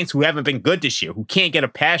 The Saints who haven't been good this year, who can't get a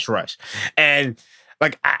pass rush. And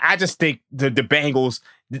I just think the Bengals,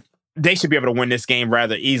 they should be able to win this game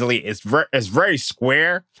rather easily. It's very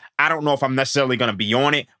square. I don't know if I'm necessarily going to be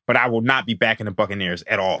on it, but I will not be backing the Buccaneers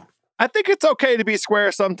at all. I think it's okay to be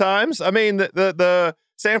square sometimes. The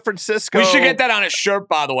San Francisco. We should get that on a shirt,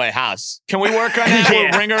 by the way, House. Can we work on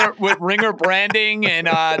that with Ringer branding and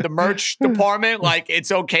the merch department?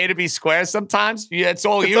 It's okay to be square sometimes. Yeah, it's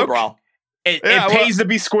all you, bro. It pays to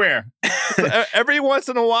be square. Every once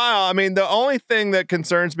in a while. The only thing that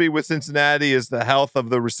concerns me with Cincinnati is the health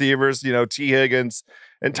of the receivers. T. Higgins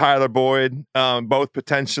and Tyler Boyd, both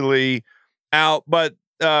potentially out. But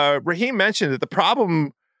Raheem mentioned it. The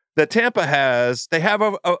problem that Tampa has, they have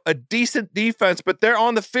a decent defense, but they're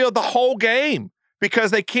on the field the whole game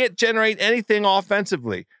because they can't generate anything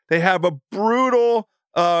offensively. They have a brutal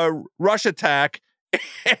rush attack,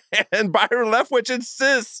 and Byron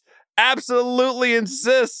Leftwich absolutely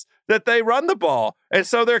insists that they run the ball. And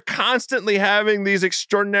so they're constantly having these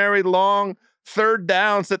extraordinary long third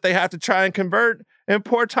downs that they have to try and convert. And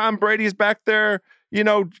poor Tom Brady's back there,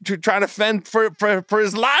 trying to fend for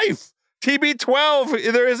his life.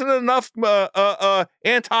 TB12, there isn't enough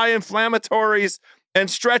anti-inflammatories and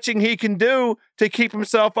stretching he can do to keep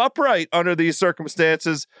himself upright under these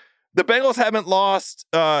circumstances. The Bengals haven't lost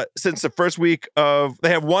since the first week they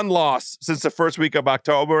have one loss since the first week of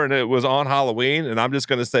October, and it was on Halloween. And I'm just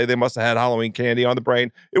going to say they must have had Halloween candy on the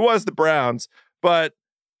brain. It was the Browns. But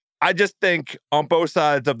I just think on both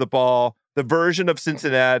sides of the ball, the version of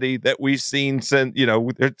Cincinnati that we've seen since,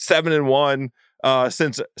 they're 7-1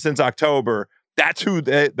 since October, that's who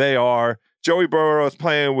they are. Joey Burrow is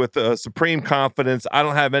playing with supreme confidence. I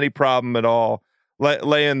don't have any problem at all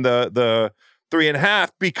laying the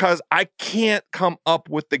 3.5 because I can't come up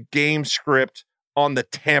with the game script on the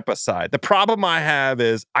Tampa side. The problem I have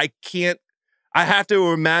is I have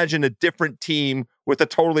to imagine a different team with a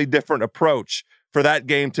totally different approach for that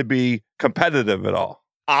game to be competitive at all.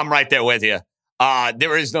 I'm right there with you.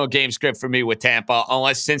 There is no game script for me with Tampa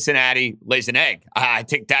unless Cincinnati lays an egg. I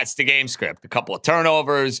think that's the game script. A couple of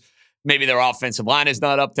turnovers, maybe their offensive line is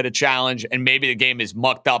not up to the challenge, and maybe the game is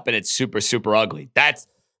mucked up and it's super, super ugly. That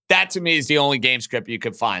to me is the only game script you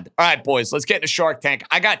can find. All right, boys, let's get into Shark Tank.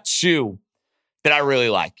 I got two that I really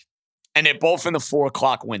like, and they're both in the 4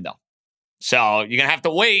 o'clock window. So you're going to have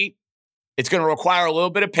to wait. It's going to require a little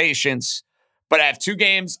bit of patience. But I have two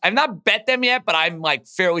games. I've not bet them yet, but I'm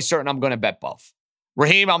fairly certain I'm going to bet both.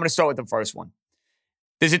 Raheem, I'm going to start with the first one.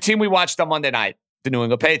 There's a team we watched on Monday night, the New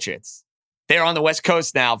England Patriots. They're on the West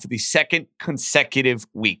Coast now for the second consecutive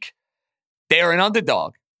week. They are an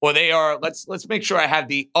underdog, or they are, let's make sure I have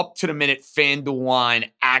the up-to-the-minute FanDuel line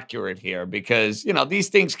accurate here because, these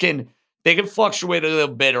things can fluctuate a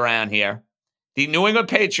little bit around here. The New England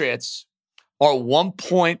Patriots are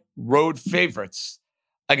 1-point road favorites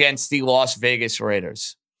against the Las Vegas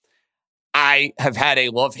Raiders. I have had a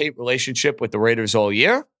love-hate relationship with the Raiders all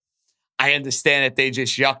year. I understand that they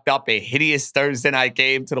just yucked up a hideous Thursday night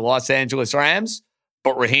game to the Los Angeles Rams.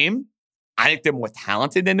 But Raheem, I think they're more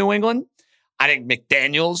talented than New England. I think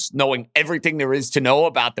McDaniels, knowing everything there is to know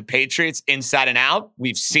about the Patriots inside and out,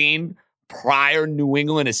 we've seen prior New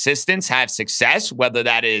England assistants have success, whether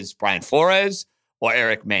that is Brian Flores or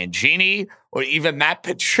Eric Mangini, or even Matt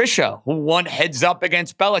Patricia, who won heads up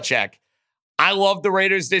against Belichick. I love the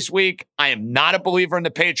Raiders this week. I am not a believer in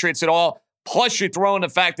the Patriots at all. Plus, you throw in the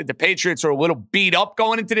fact that the Patriots are a little beat up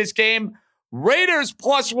going into this game. Raiders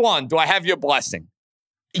 +1. Do I have your blessing?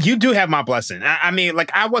 You do have my blessing.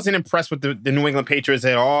 I wasn't impressed with the New England Patriots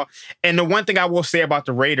at all. And the one thing I will say about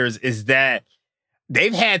the Raiders is that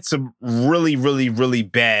they've had some really, really, really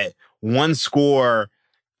bad one-score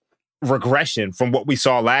regression from what we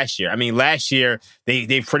saw last year. Last year,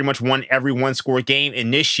 they pretty much won every one-score game,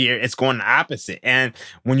 and this year, it's going the opposite. And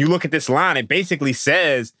when you look at this line, it basically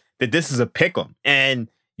says that this is a pick'em. And,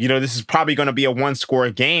 this is probably going to be a one-score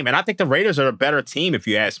game. And I think the Raiders are a better team, if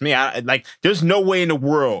you ask me. There's no way in the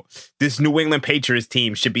world this New England Patriots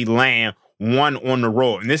team should be laying one on the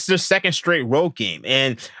road. And this is their second straight road game.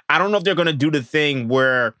 And I don't know if they're going to do the thing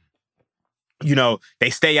where, they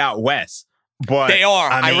stay out west. But they are.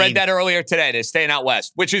 I read that earlier today. They're staying out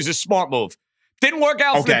west, which is a smart move. Didn't work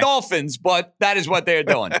out for the Dolphins, but that is what they're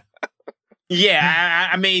doing. Yeah,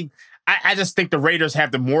 I just think the Raiders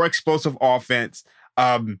have the more explosive offense.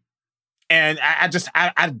 And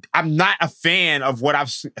I'm not a fan of what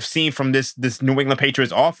I've seen from this New England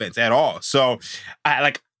Patriots offense at all. So I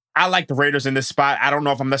like the Raiders in this spot. I don't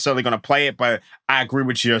know if I'm necessarily going to play it, but I agree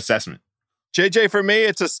with your assessment. JJ, for me,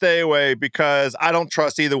 it's a stay away because I don't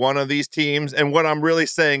trust either one of these teams. And what I'm really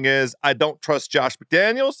saying is I don't trust Josh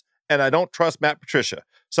McDaniels and I don't trust Matt Patricia.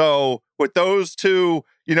 So with those two,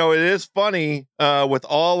 it is funny with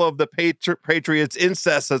all of the Patriots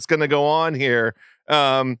incest that's going to go on here,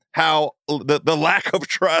 how the lack of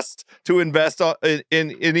trust to invest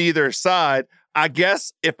in either side. I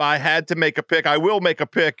guess if I had to make a pick, I will make a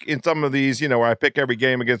pick in some of these, where I pick every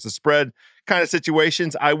game against the spread kind of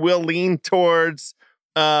situations. I will lean towards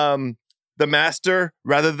the master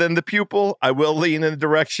rather than the pupil. I will lean in the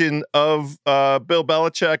direction of Bill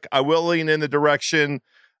Belichick. I will lean in the direction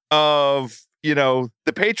of,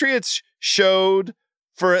 the Patriots showed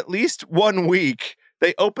for at least 1 week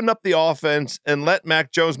they opened up the offense and let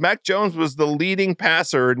Mac Jones. Mac Jones was the leading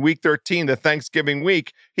passer in Week 13, the Thanksgiving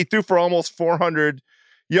week. He threw for almost 400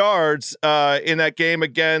 yards in that game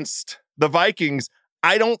against the Vikings.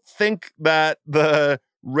 I don't think that the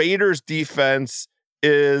Raiders defense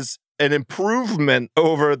is an improvement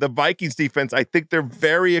over the Vikings defense. I think they're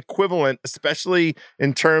very equivalent, especially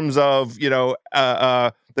in terms of,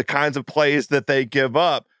 the kinds of plays that they give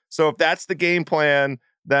up. So if that's the game plan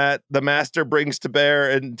that the master brings to bear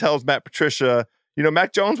and tells Matt Patricia,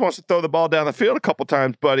 Mac Jones wants to throw the ball down the field a couple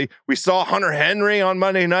times, buddy. We saw Hunter Henry on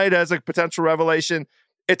Monday night as a potential revelation.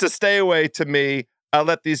 It's a stay away to me. I'll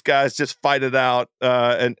let these guys just fight it out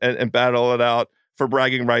and battle it out for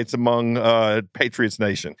bragging rights among Patriots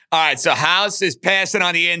Nation. All right, so House is passing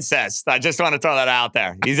on the incest. I just want to throw that out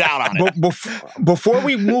there. He's out on it. Before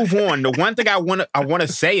we move on, the one thing I want to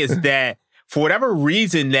say is that for whatever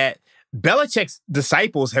reason that Belichick's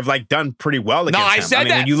disciples have done pretty well against him. No, I said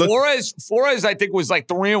that. Flores, I think, was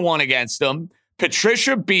 3-1 against him.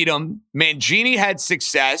 Patricia beat him. Mangini had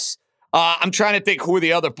success. I'm trying to think who are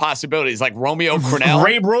the other possibilities, like Romeo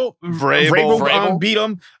Crennel. Vrabel beat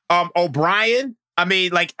him. O'Brien. I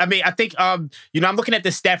think, I'm looking at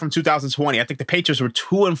this stat from 2020. I think the Patriots were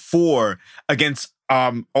 2-4 against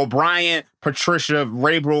O'Brien, Patricia,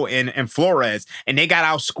 Vrabel, and Flores, and they got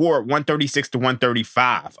outscored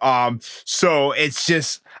 136-135. So it's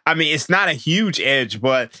just, it's not a huge edge,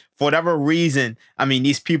 but for whatever reason,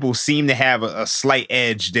 these people seem to have a slight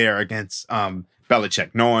edge there against Belichick,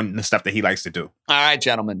 knowing the stuff that he likes to do. All right,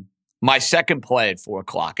 gentlemen. My second play at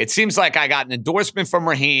 4:00. It seems like I got an endorsement from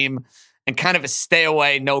Raheem and kind of a stay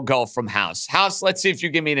away, no go from House. House, let's see if you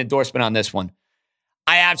give me an endorsement on this one.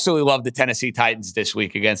 I absolutely love the Tennessee Titans this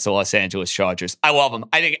week against the Los Angeles Chargers. I love them.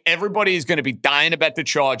 I think everybody is going to be dying to bet the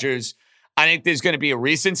Chargers. I think there's going to be a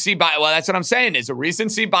recency bias. Well, that's what I'm saying. There's a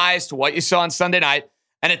recency bias to what you saw on Sunday night.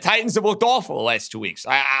 And the Titans have looked awful the last 2 weeks.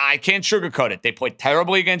 I can't sugarcoat it. They played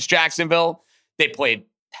terribly against Jacksonville. They played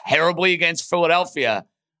terribly against Philadelphia.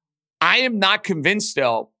 I am not convinced,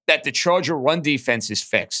 though, that the Charger run defense is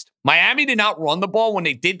fixed. Miami did not run the ball. When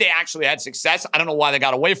they did, they actually had success. I don't know why they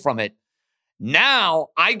got away from it. Now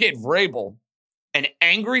I get Vrabel, an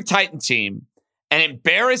angry Titan team, an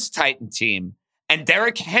embarrassed Titan team, and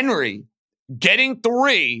Derrick Henry getting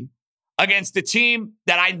 3 against a team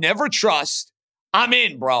that I never trust. I'm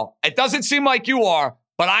in, bro. It doesn't seem like you are,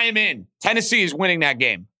 but I am in. Tennessee is winning that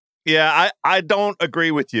game. Yeah, I don't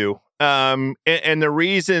agree with you. And the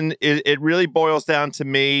reason it really boils down to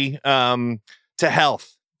me to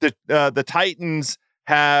health. The Titans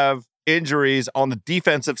have injuries on the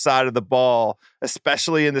defensive side of the ball,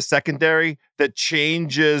 especially in the secondary, that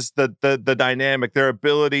changes the dynamic, their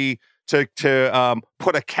ability to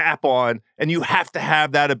put a cap on. And you have to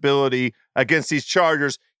have that ability against these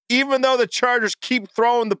Chargers, even though the Chargers keep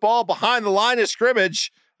throwing the ball behind the line of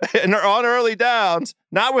scrimmage and they're on early downs.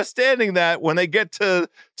 Notwithstanding that, when they get to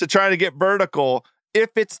trying to get vertical, if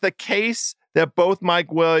it's the case that both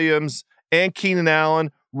Mike Williams and Keenan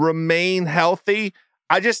Allen remain healthy,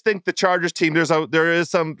 I just think the Chargers team, there is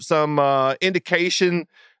some indication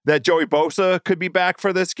that Joey Bosa could be back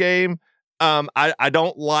for this game. I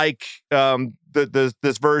don't like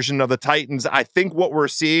this version of the Titans. I think what we're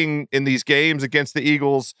seeing in these games against the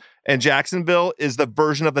Eagles and Jacksonville is the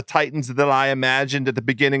version of the Titans that I imagined at the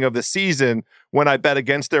beginning of the season when I bet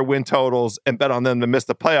against their win totals and bet on them to miss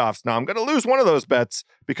the playoffs. Now I'm going to lose one of those bets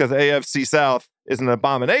because AFC South is an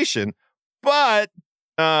abomination, but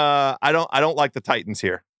I don't like the Titans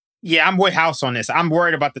here. Yeah, I'm with House on this. I'm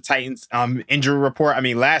worried about the Titans injury report.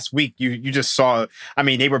 Last week you just saw,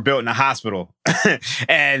 they were built in a hospital.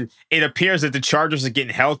 And it appears that the Chargers are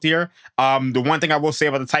getting healthier. The one thing I will say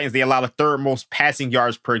about the Titans, they allow the third most passing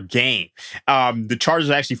yards per game. The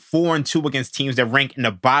Chargers are actually 4-2 against teams that rank in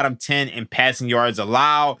the bottom 10 in passing yards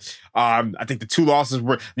allowed. I think the 2 losses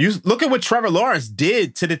were, look at what Trevor Lawrence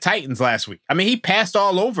did to the Titans last week. He passed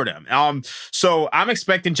all over them. So I'm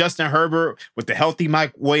expecting Justin Herbert with the healthy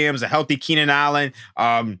Mike Williams, a healthy Keenan Allen,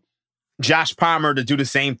 Josh Palmer to do the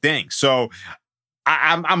same thing. So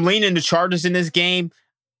I'm leaning the Chargers in this game.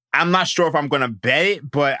 I'm not sure if I'm going to bet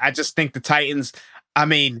it, but I just think the Titans,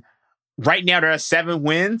 right now they're at 7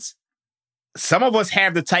 wins. Some of us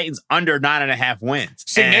have the Titans under 9.5 wins.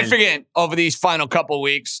 Significant over these final couple of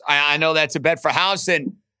weeks. I know that's a bet for House.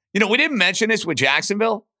 And, we didn't mention this with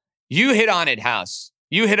Jacksonville. You hit on it, House.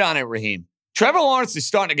 You hit on it, Raheem. Trevor Lawrence is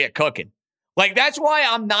starting to get cooking. That's why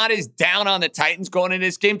I'm not as down on the Titans going in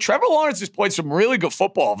this game. Trevor Lawrence has played some really good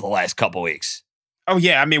football over the last couple of weeks. Oh,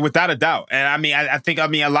 yeah. Without a doubt. And I think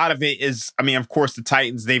a lot of it is, of course, the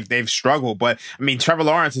Titans, they've struggled. But, Trevor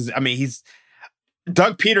Lawrence is,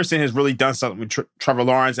 Doug Peterson has really done something with Trevor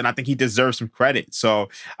Lawrence, and I think he deserves some credit. So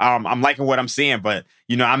I'm liking what I'm seeing, but,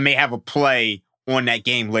 I may have a play on that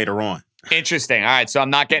game later on. Interesting. All right, so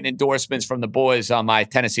I'm not getting endorsements from the boys on my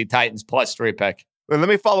Tennessee Titans +3 pick. Well, let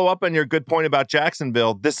me follow up on your good point about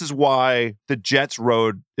Jacksonville. This is why the Jets'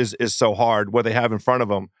 road is so hard, what they have in front of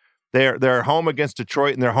them. They're home against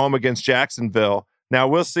Detroit and they're home against Jacksonville. Now,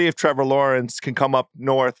 we'll see if Trevor Lawrence can come up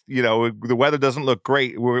north. The weather doesn't look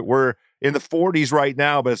great. We're in the 40s right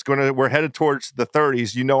now, but we're headed towards the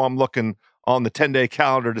 30s. I'm looking on the 10-day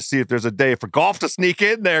calendar to see if there's a day for golf to sneak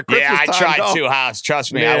in there. Christmas I tried to, House.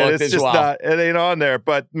 Trust me, man, I looked as well. It ain't on there.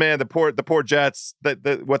 But man, the poor Jets,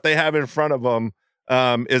 what they have in front of them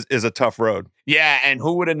is a tough road. Yeah, and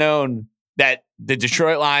who would have known that the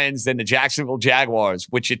Detroit Lions and the Jacksonville Jaguars,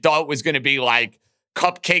 which you thought was going to be like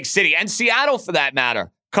Cupcake City, and Seattle for that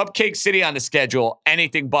matter, Cupcake City on the schedule,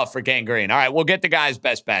 anything but for Gangrene. All right, we'll get the guys'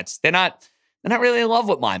 best bets. They're not really in love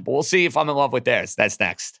with mine, but we'll see if I'm in love with theirs. That's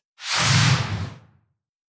next.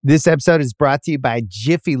 This episode is brought to you by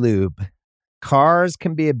Jiffy Lube. Cars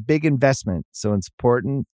can be a big investment, so it's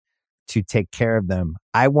important to take care of them.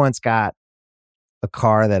 I once got a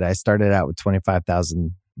car that I started out with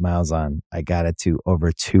 25,000 miles on. I got it to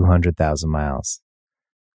over 200,000 miles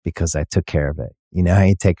because I took care of it. You know how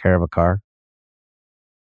you take care of a car?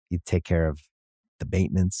 You take care of the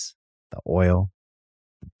maintenance, the oil,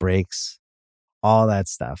 the brakes, all that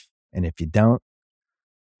stuff. And if you don't,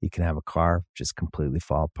 you can have a car just completely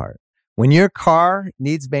fall apart. When your car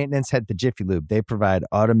needs maintenance, head to Jiffy Lube. They provide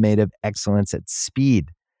automotive excellence at speed.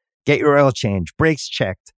 Get your oil change, brakes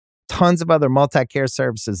checked, tons of other multi-care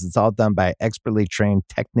services. It's all done by expertly trained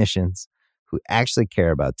technicians who actually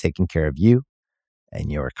care about taking care of you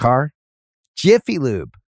and your car. Jiffy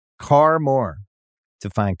Lube, car more. To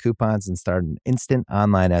find coupons and start an instant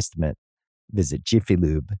online estimate, visit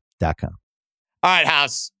jiffylube.com. All right,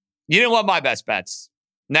 House. You didn't love my best bets.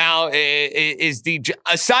 Now,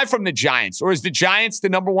 aside from the Giants, or is the Giants the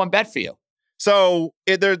number one bet for you? So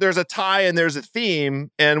there's a tie and there's a theme,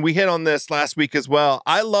 and we hit on this last week as well.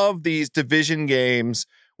 I love these division games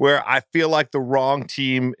where I feel like the wrong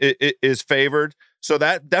team is favored. So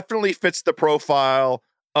that definitely fits the profile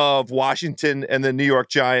of Washington and the New York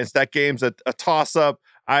Giants. That game's a toss-up.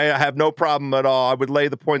 I have no problem at all. I would lay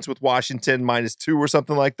the points with Washington -2 or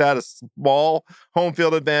something like that. A small home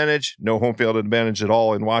field advantage. No home field advantage at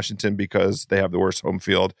all in Washington because they have the worst home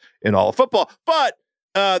field in all of football. But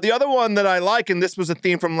the other one that I like, and this was a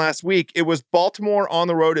theme from last week, it was Baltimore on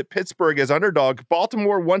the road at Pittsburgh as underdog.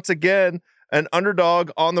 Baltimore, once again, an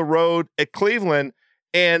underdog on the road at Cleveland.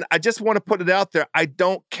 And I just want to put it out there. I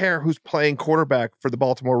don't care who's playing quarterback for the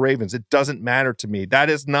Baltimore Ravens. It doesn't matter to me. That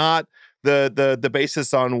is not the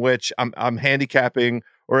basis on which I'm handicapping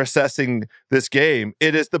or assessing this game.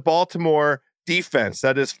 It is the Baltimore defense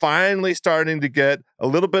that is finally starting to get a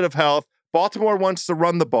little bit of health. Baltimore wants to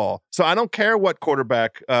run the ball. So I don't care what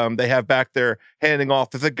quarterback they have back there handing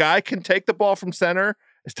off. If the guy can take the ball from center,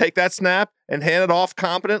 take that snap and hand it off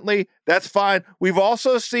competently, that's fine. We've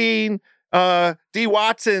also seen D.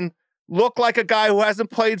 Watson look like a guy who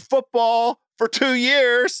hasn't played football for 2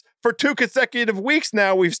 years. For 2 consecutive weeks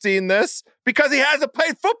now, we've seen this because he hasn't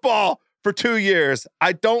played football for 2 years.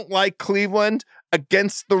 I don't like Cleveland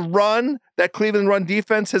against the run. That Cleveland run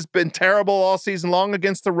defense has been terrible all season long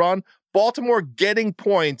against the run. Baltimore getting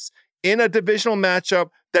points in a divisional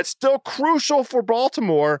matchup that's still crucial for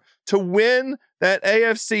Baltimore to win that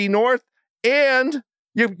AFC North. And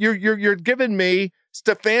you're giving me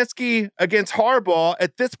Stefanski against Harbaugh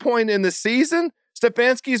at this point in the season.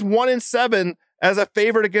 Stefanski's 1-7 as a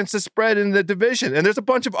favorite against the spread in the division. And there's a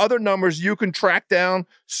bunch of other numbers you can track down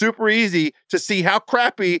super easy to see how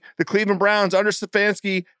crappy the Cleveland Browns under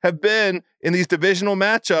Stefanski have been in these divisional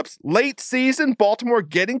matchups. Late season, Baltimore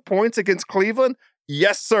getting points against Cleveland.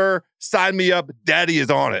 Yes, sir. Sign me up. Daddy is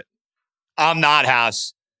on it. I'm not,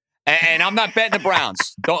 House. And I'm not betting the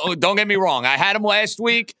Browns. Don't get me wrong. I had them last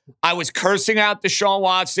week. I was cursing out Deshaun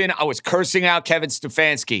Watson. I was cursing out Kevin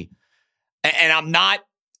Stefanski. And I'm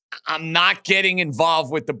not getting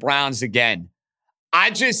involved with the Browns again.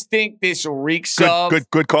 I just think this reeks of...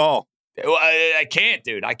 Good call. I can't,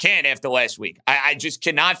 dude. I can't after last week. I just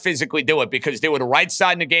cannot physically do it because they were the right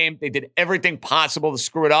side in the game. They did everything possible to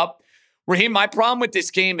screw it up. Raheem, my problem with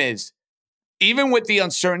this game is even with the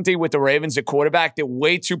uncertainty with the Ravens at quarterback, they're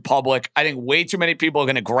way too public. I think way too many people are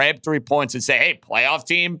going to grab 3 points and say, hey, playoff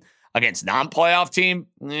team against non-playoff team.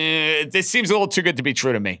 This seems a little too good to be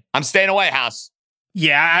true to me. I'm staying away, House.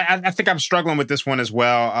 Yeah, I think I'm struggling with this one as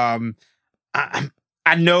well.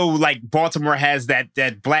 I know like Baltimore has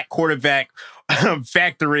that black quarterback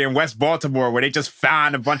factory in West Baltimore where they just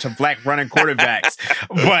found a bunch of black running quarterbacks.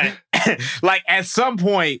 But like at some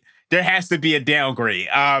point, there has to be a downgrade.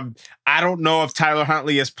 I don't know if Tyler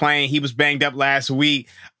Huntley is playing. He was banged up last week.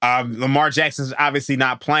 Lamar Jackson's obviously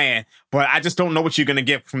not playing, but I just don't know what you're going to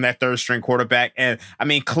get from that third string quarterback. And I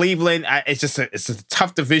mean, Cleveland, it's a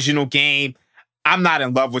tough divisional game. I'm not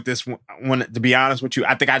in love with this one, to be honest with you.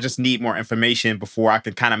 I think I just need more information before I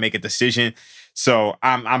can kind of make a decision. So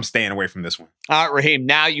I'm staying away from this one. All right, Raheem,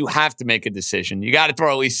 now you have to make a decision. You got to throw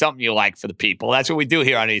at least something you like for the people. That's what we do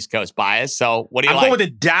here on East Coast Bias. So what do you like? I'm going with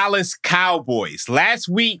the Dallas Cowboys. Last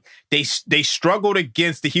week, they struggled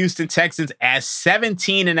against the Houston Texans as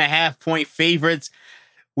 17.5-point favorites.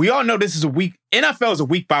 We all know this is NFL is a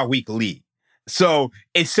week-by-week league. So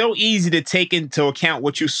it's so easy to take into account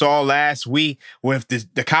what you saw last week with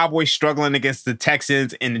the Cowboys struggling against the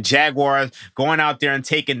Texans and the Jaguars going out there and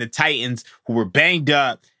taking the Titans, who were banged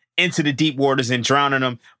up, into the deep waters and drowning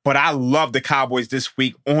them. But I love the Cowboys this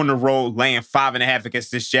week on the road, laying 5.5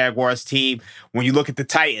 against this Jaguars team. When you look at the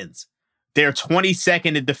Titans, they're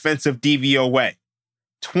 22nd in defensive DVOA.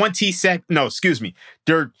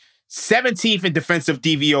 They're 17th in defensive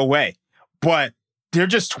DVOA. But they're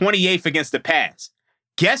just 28th against the pass.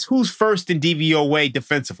 Guess who's first in DVOA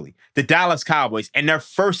defensively? The Dallas Cowboys, and they're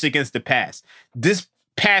first against the pass. This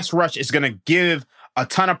pass rush is going to give a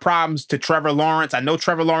ton of problems to Trevor Lawrence. I know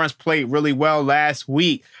Trevor Lawrence played really well last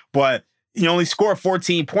week, but he only scored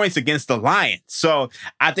 14 points against the Lions. So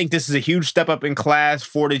I think this is a huge step up in class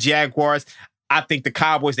for the Jaguars. I think the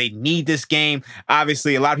Cowboys, they need this game.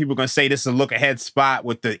 Obviously, a lot of people are going to say this is a look-ahead spot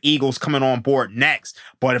with the Eagles coming on board next.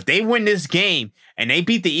 But if they win this game and they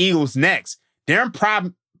beat the Eagles next, they're in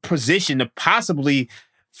prime position to possibly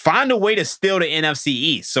find a way to steal the NFC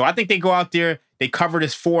East. So I think they go out there, they cover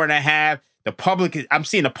this 4.5. The public, I'm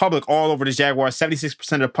seeing the public all over the Jaguars.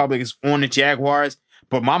 76% of the public is on the Jaguars.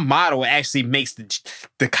 But my model actually makes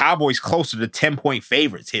the Cowboys closer to 10-point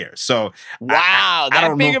favorites here. So, wow,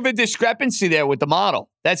 that big of a discrepancy there with the model.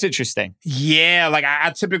 That's interesting. Yeah, like I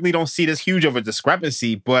typically don't see this huge of a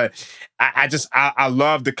discrepancy, but I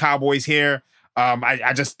love the Cowboys here.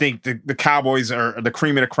 I just think the Cowboys are the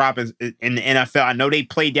cream of the crop in the NFL. I know they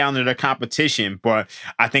play down to their competition, but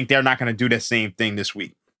I think they're not going to do the same thing this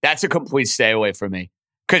week. That's a complete stay away from me.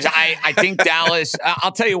 Because I think Dallas,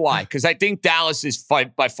 I'll tell you why. Because I think Dallas is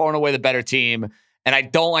by far and away the better team. And I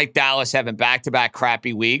don't like Dallas having back-to-back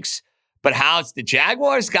crappy weeks. But how's the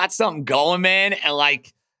Jaguars got something going, man? And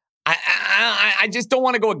like, I just don't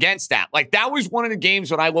want to go against that. Like, that was one of the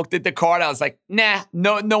games when I looked at the card, I was like, nah,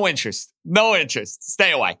 no interest. No interest.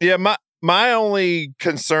 Stay away. Yeah, my only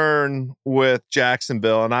concern with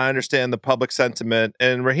Jacksonville, and I understand the public sentiment,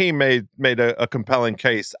 and Raheem made a compelling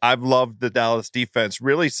case. I've loved the Dallas defense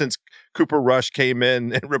really since Cooper Rush came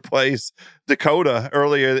in and replaced Dakota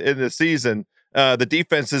earlier in the season. The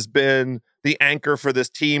defense has been the anchor for this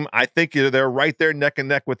team. I think they're right there neck and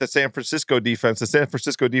neck with the San Francisco defense. The San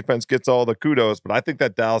Francisco defense gets all the kudos, but I think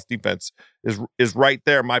that Dallas defense is right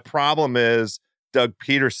there. My problem is Doug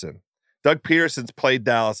Peterson. Doug Peterson's played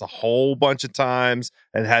Dallas a whole bunch of times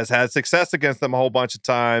and has had success against them a whole bunch of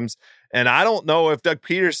times. And I don't know if Doug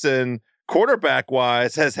Peterson,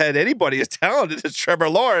 quarterback-wise, has had anybody as talented as Trevor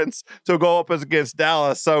Lawrence to go up against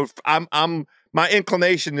Dallas. So my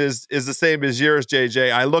inclination is the same as yours,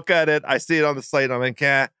 JJ. I look at it, I see it on the slate, I'm like,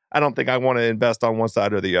 I don't think I want to invest on one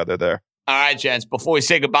side or the other there. All right, gents, before we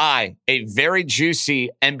say goodbye, a very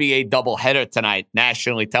juicy NBA doubleheader tonight,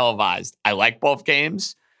 nationally televised. I like both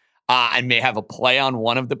games. I may have a play on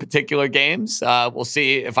one of the particular games. We'll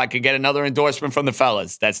see if I can get another endorsement from the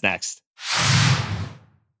fellas. That's next.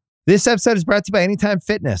 This episode is brought to you by Anytime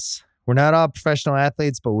Fitness. We're not all professional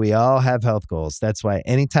athletes, but we all have health goals. That's why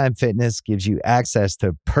Anytime Fitness gives you access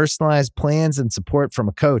to personalized plans and support from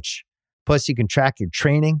a coach. Plus, you can track your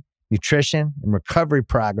training, nutrition, and recovery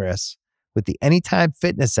progress with the Anytime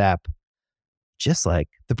Fitness app, just like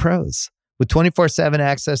the pros. With 24/7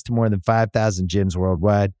 access to more than 5,000 gyms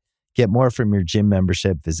worldwide, get more from your gym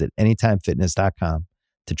membership. Visit anytimefitness.com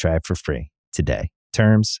to try it for free today.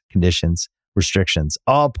 Terms, conditions, restrictions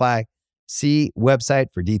all apply. See website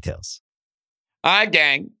for details. All right,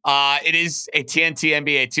 gang. It is a TNT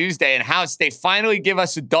NBA Tuesday, and House, they finally give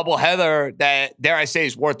us a doubleheader that, dare I say,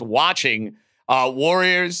 is worth watching.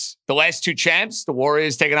 Warriors, the last two champs, the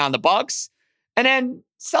Warriors taking on the Bucks, and then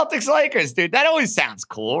Celtics-Lakers, dude. That always sounds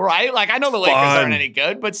cool, right? Like, I know the Lakers aren't any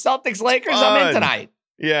good, but Celtics-Lakers, I'm in tonight.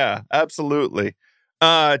 Yeah, absolutely.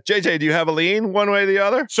 JJ, do you have a lean one way or the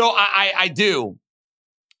other? So I do.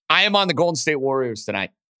 I am on the Golden State Warriors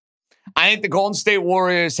tonight. I think the Golden State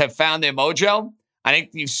Warriors have found their mojo. I think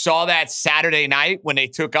you saw that Saturday night when they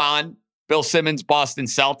took on Bill Simmons' Boston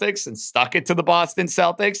Celtics and stuck it to the Boston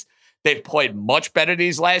Celtics. They've played much better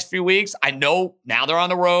these last few weeks. I know now they're on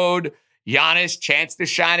the road. Giannis, chance to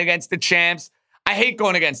shine against the champs. I hate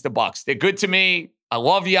going against the Bucks. They're good to me. I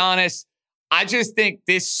love Giannis. I just think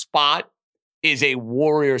this spot is a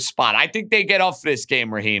Warriors spot. I think they get up for this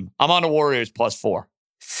game, Raheem. I'm on the Warriors +4.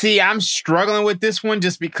 See, I'm struggling with this one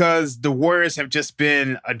just because the Warriors have just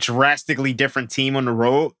been a drastically different team on the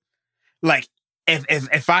road. Like, if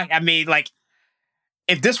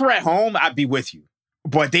this were at home, I'd be with you.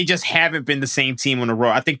 But they just haven't been the same team on the road.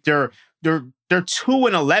 I think they're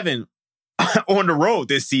 2-11 on the road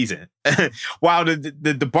this season, while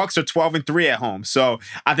the Bucks are 12-3 at home. So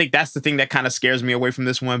I think that's the thing that kind of scares me away from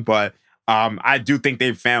this one. But I do think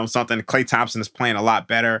they've found something. Klay Thompson is playing a lot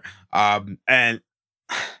better, and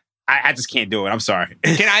I just can't do it. I'm sorry.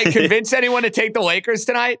 Can I convince anyone to take the Lakers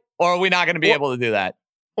tonight, or are we not going to be able to do that?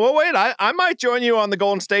 Well, wait, I might join you on the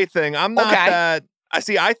Golden State thing. I'm not that.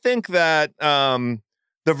 I think that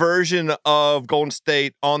the version of Golden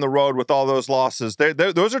State on the road with all those losses,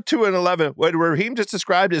 those are 2-11. What Raheem just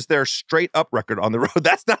described is their straight up record on the road.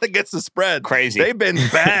 That's not against the spread. Crazy. They've been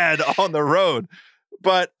bad on the road.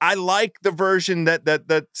 But I like the version that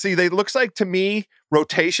they looks like to me,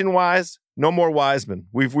 rotation wise, no more Wiseman.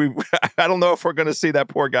 We've I don't know if we're going to see that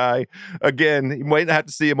poor guy again. You might have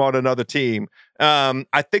to see him on another team.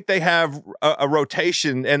 I think they have a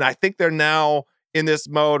rotation, and I think they're now in this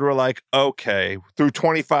mode. We're like, okay, through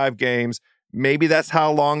 25 games, maybe that's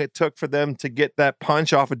how long it took for them to get that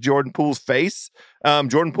punch off of Jordan Poole's face.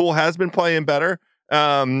 Jordan Poole has been playing better,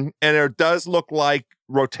 and it does look like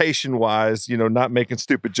rotation wise, not making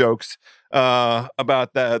stupid jokes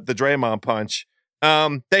about the Draymond punch.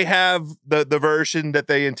 They have the version that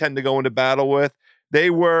they intend to go into battle with. They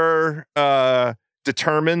were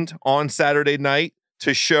determined on Saturday night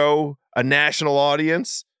to show a national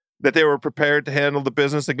audience that they were prepared to handle the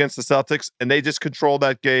business against the Celtics, and they just controlled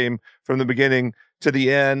that game from the beginning to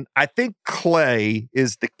the end. I think Klay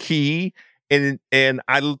is the key, and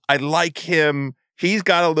I like him. He's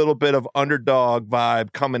got a little bit of underdog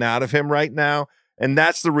vibe coming out of him right now. And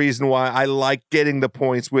that's the reason why I like getting the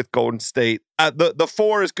points with Golden State. The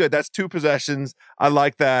 4 is good. That's 2 possessions. I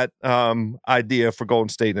like that idea for Golden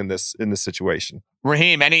State in this situation.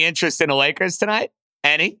 Raheem, any interest in the Lakers tonight?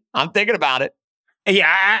 Any? I'm thinking about it.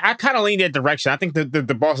 Yeah, I kind of lean that direction. I think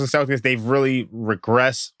the Boston Celtics, they've really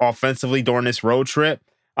regressed offensively during this road trip.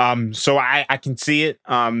 So I can see it.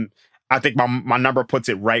 I think my number puts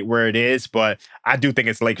it right where it is, but I do think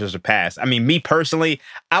it's Lakers to pass. I mean, me personally,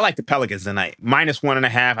 I like the Pelicans tonight.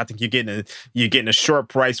 -1.5. I think you're getting a short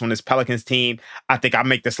price on this Pelicans team. I think I'll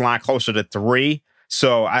make this line closer to 3.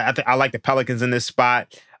 So I like the Pelicans in this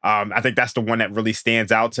spot. I think that's the one that really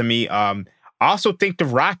stands out to me. I also think the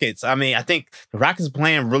Rockets. I mean, I think the Rockets are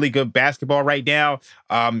playing really good basketball right now.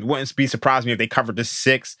 Wouldn't be surprised me if they covered the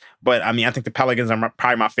 6. But I mean, I think the Pelicans are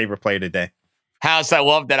probably my favorite player today. House, I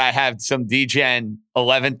love that I have some DGen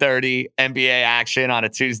 11:30 NBA action on a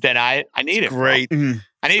Tuesday night. I need it. Great. Bro.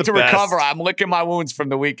 I need to recover. I'm licking my wounds from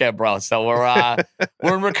the weekend, bro. So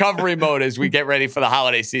we're in recovery mode as we get ready for the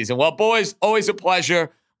holiday season. Well, boys, always a pleasure.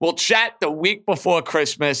 We'll chat the week before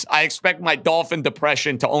Christmas. I expect my Dolphin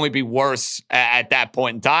depression to only be worse at that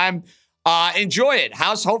point in time. Enjoy it.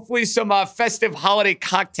 House, hopefully some festive holiday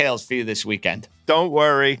cocktails for you this weekend. Don't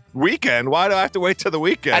worry. Weekend? Why do I have to wait till the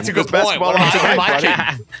weekend? That's a good point.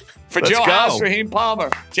 For Joe House, Raheem Palmer,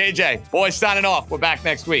 JJ, boys signing off. We're back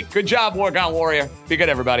next week. Good job, Oregon Warrior. Be good,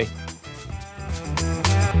 everybody.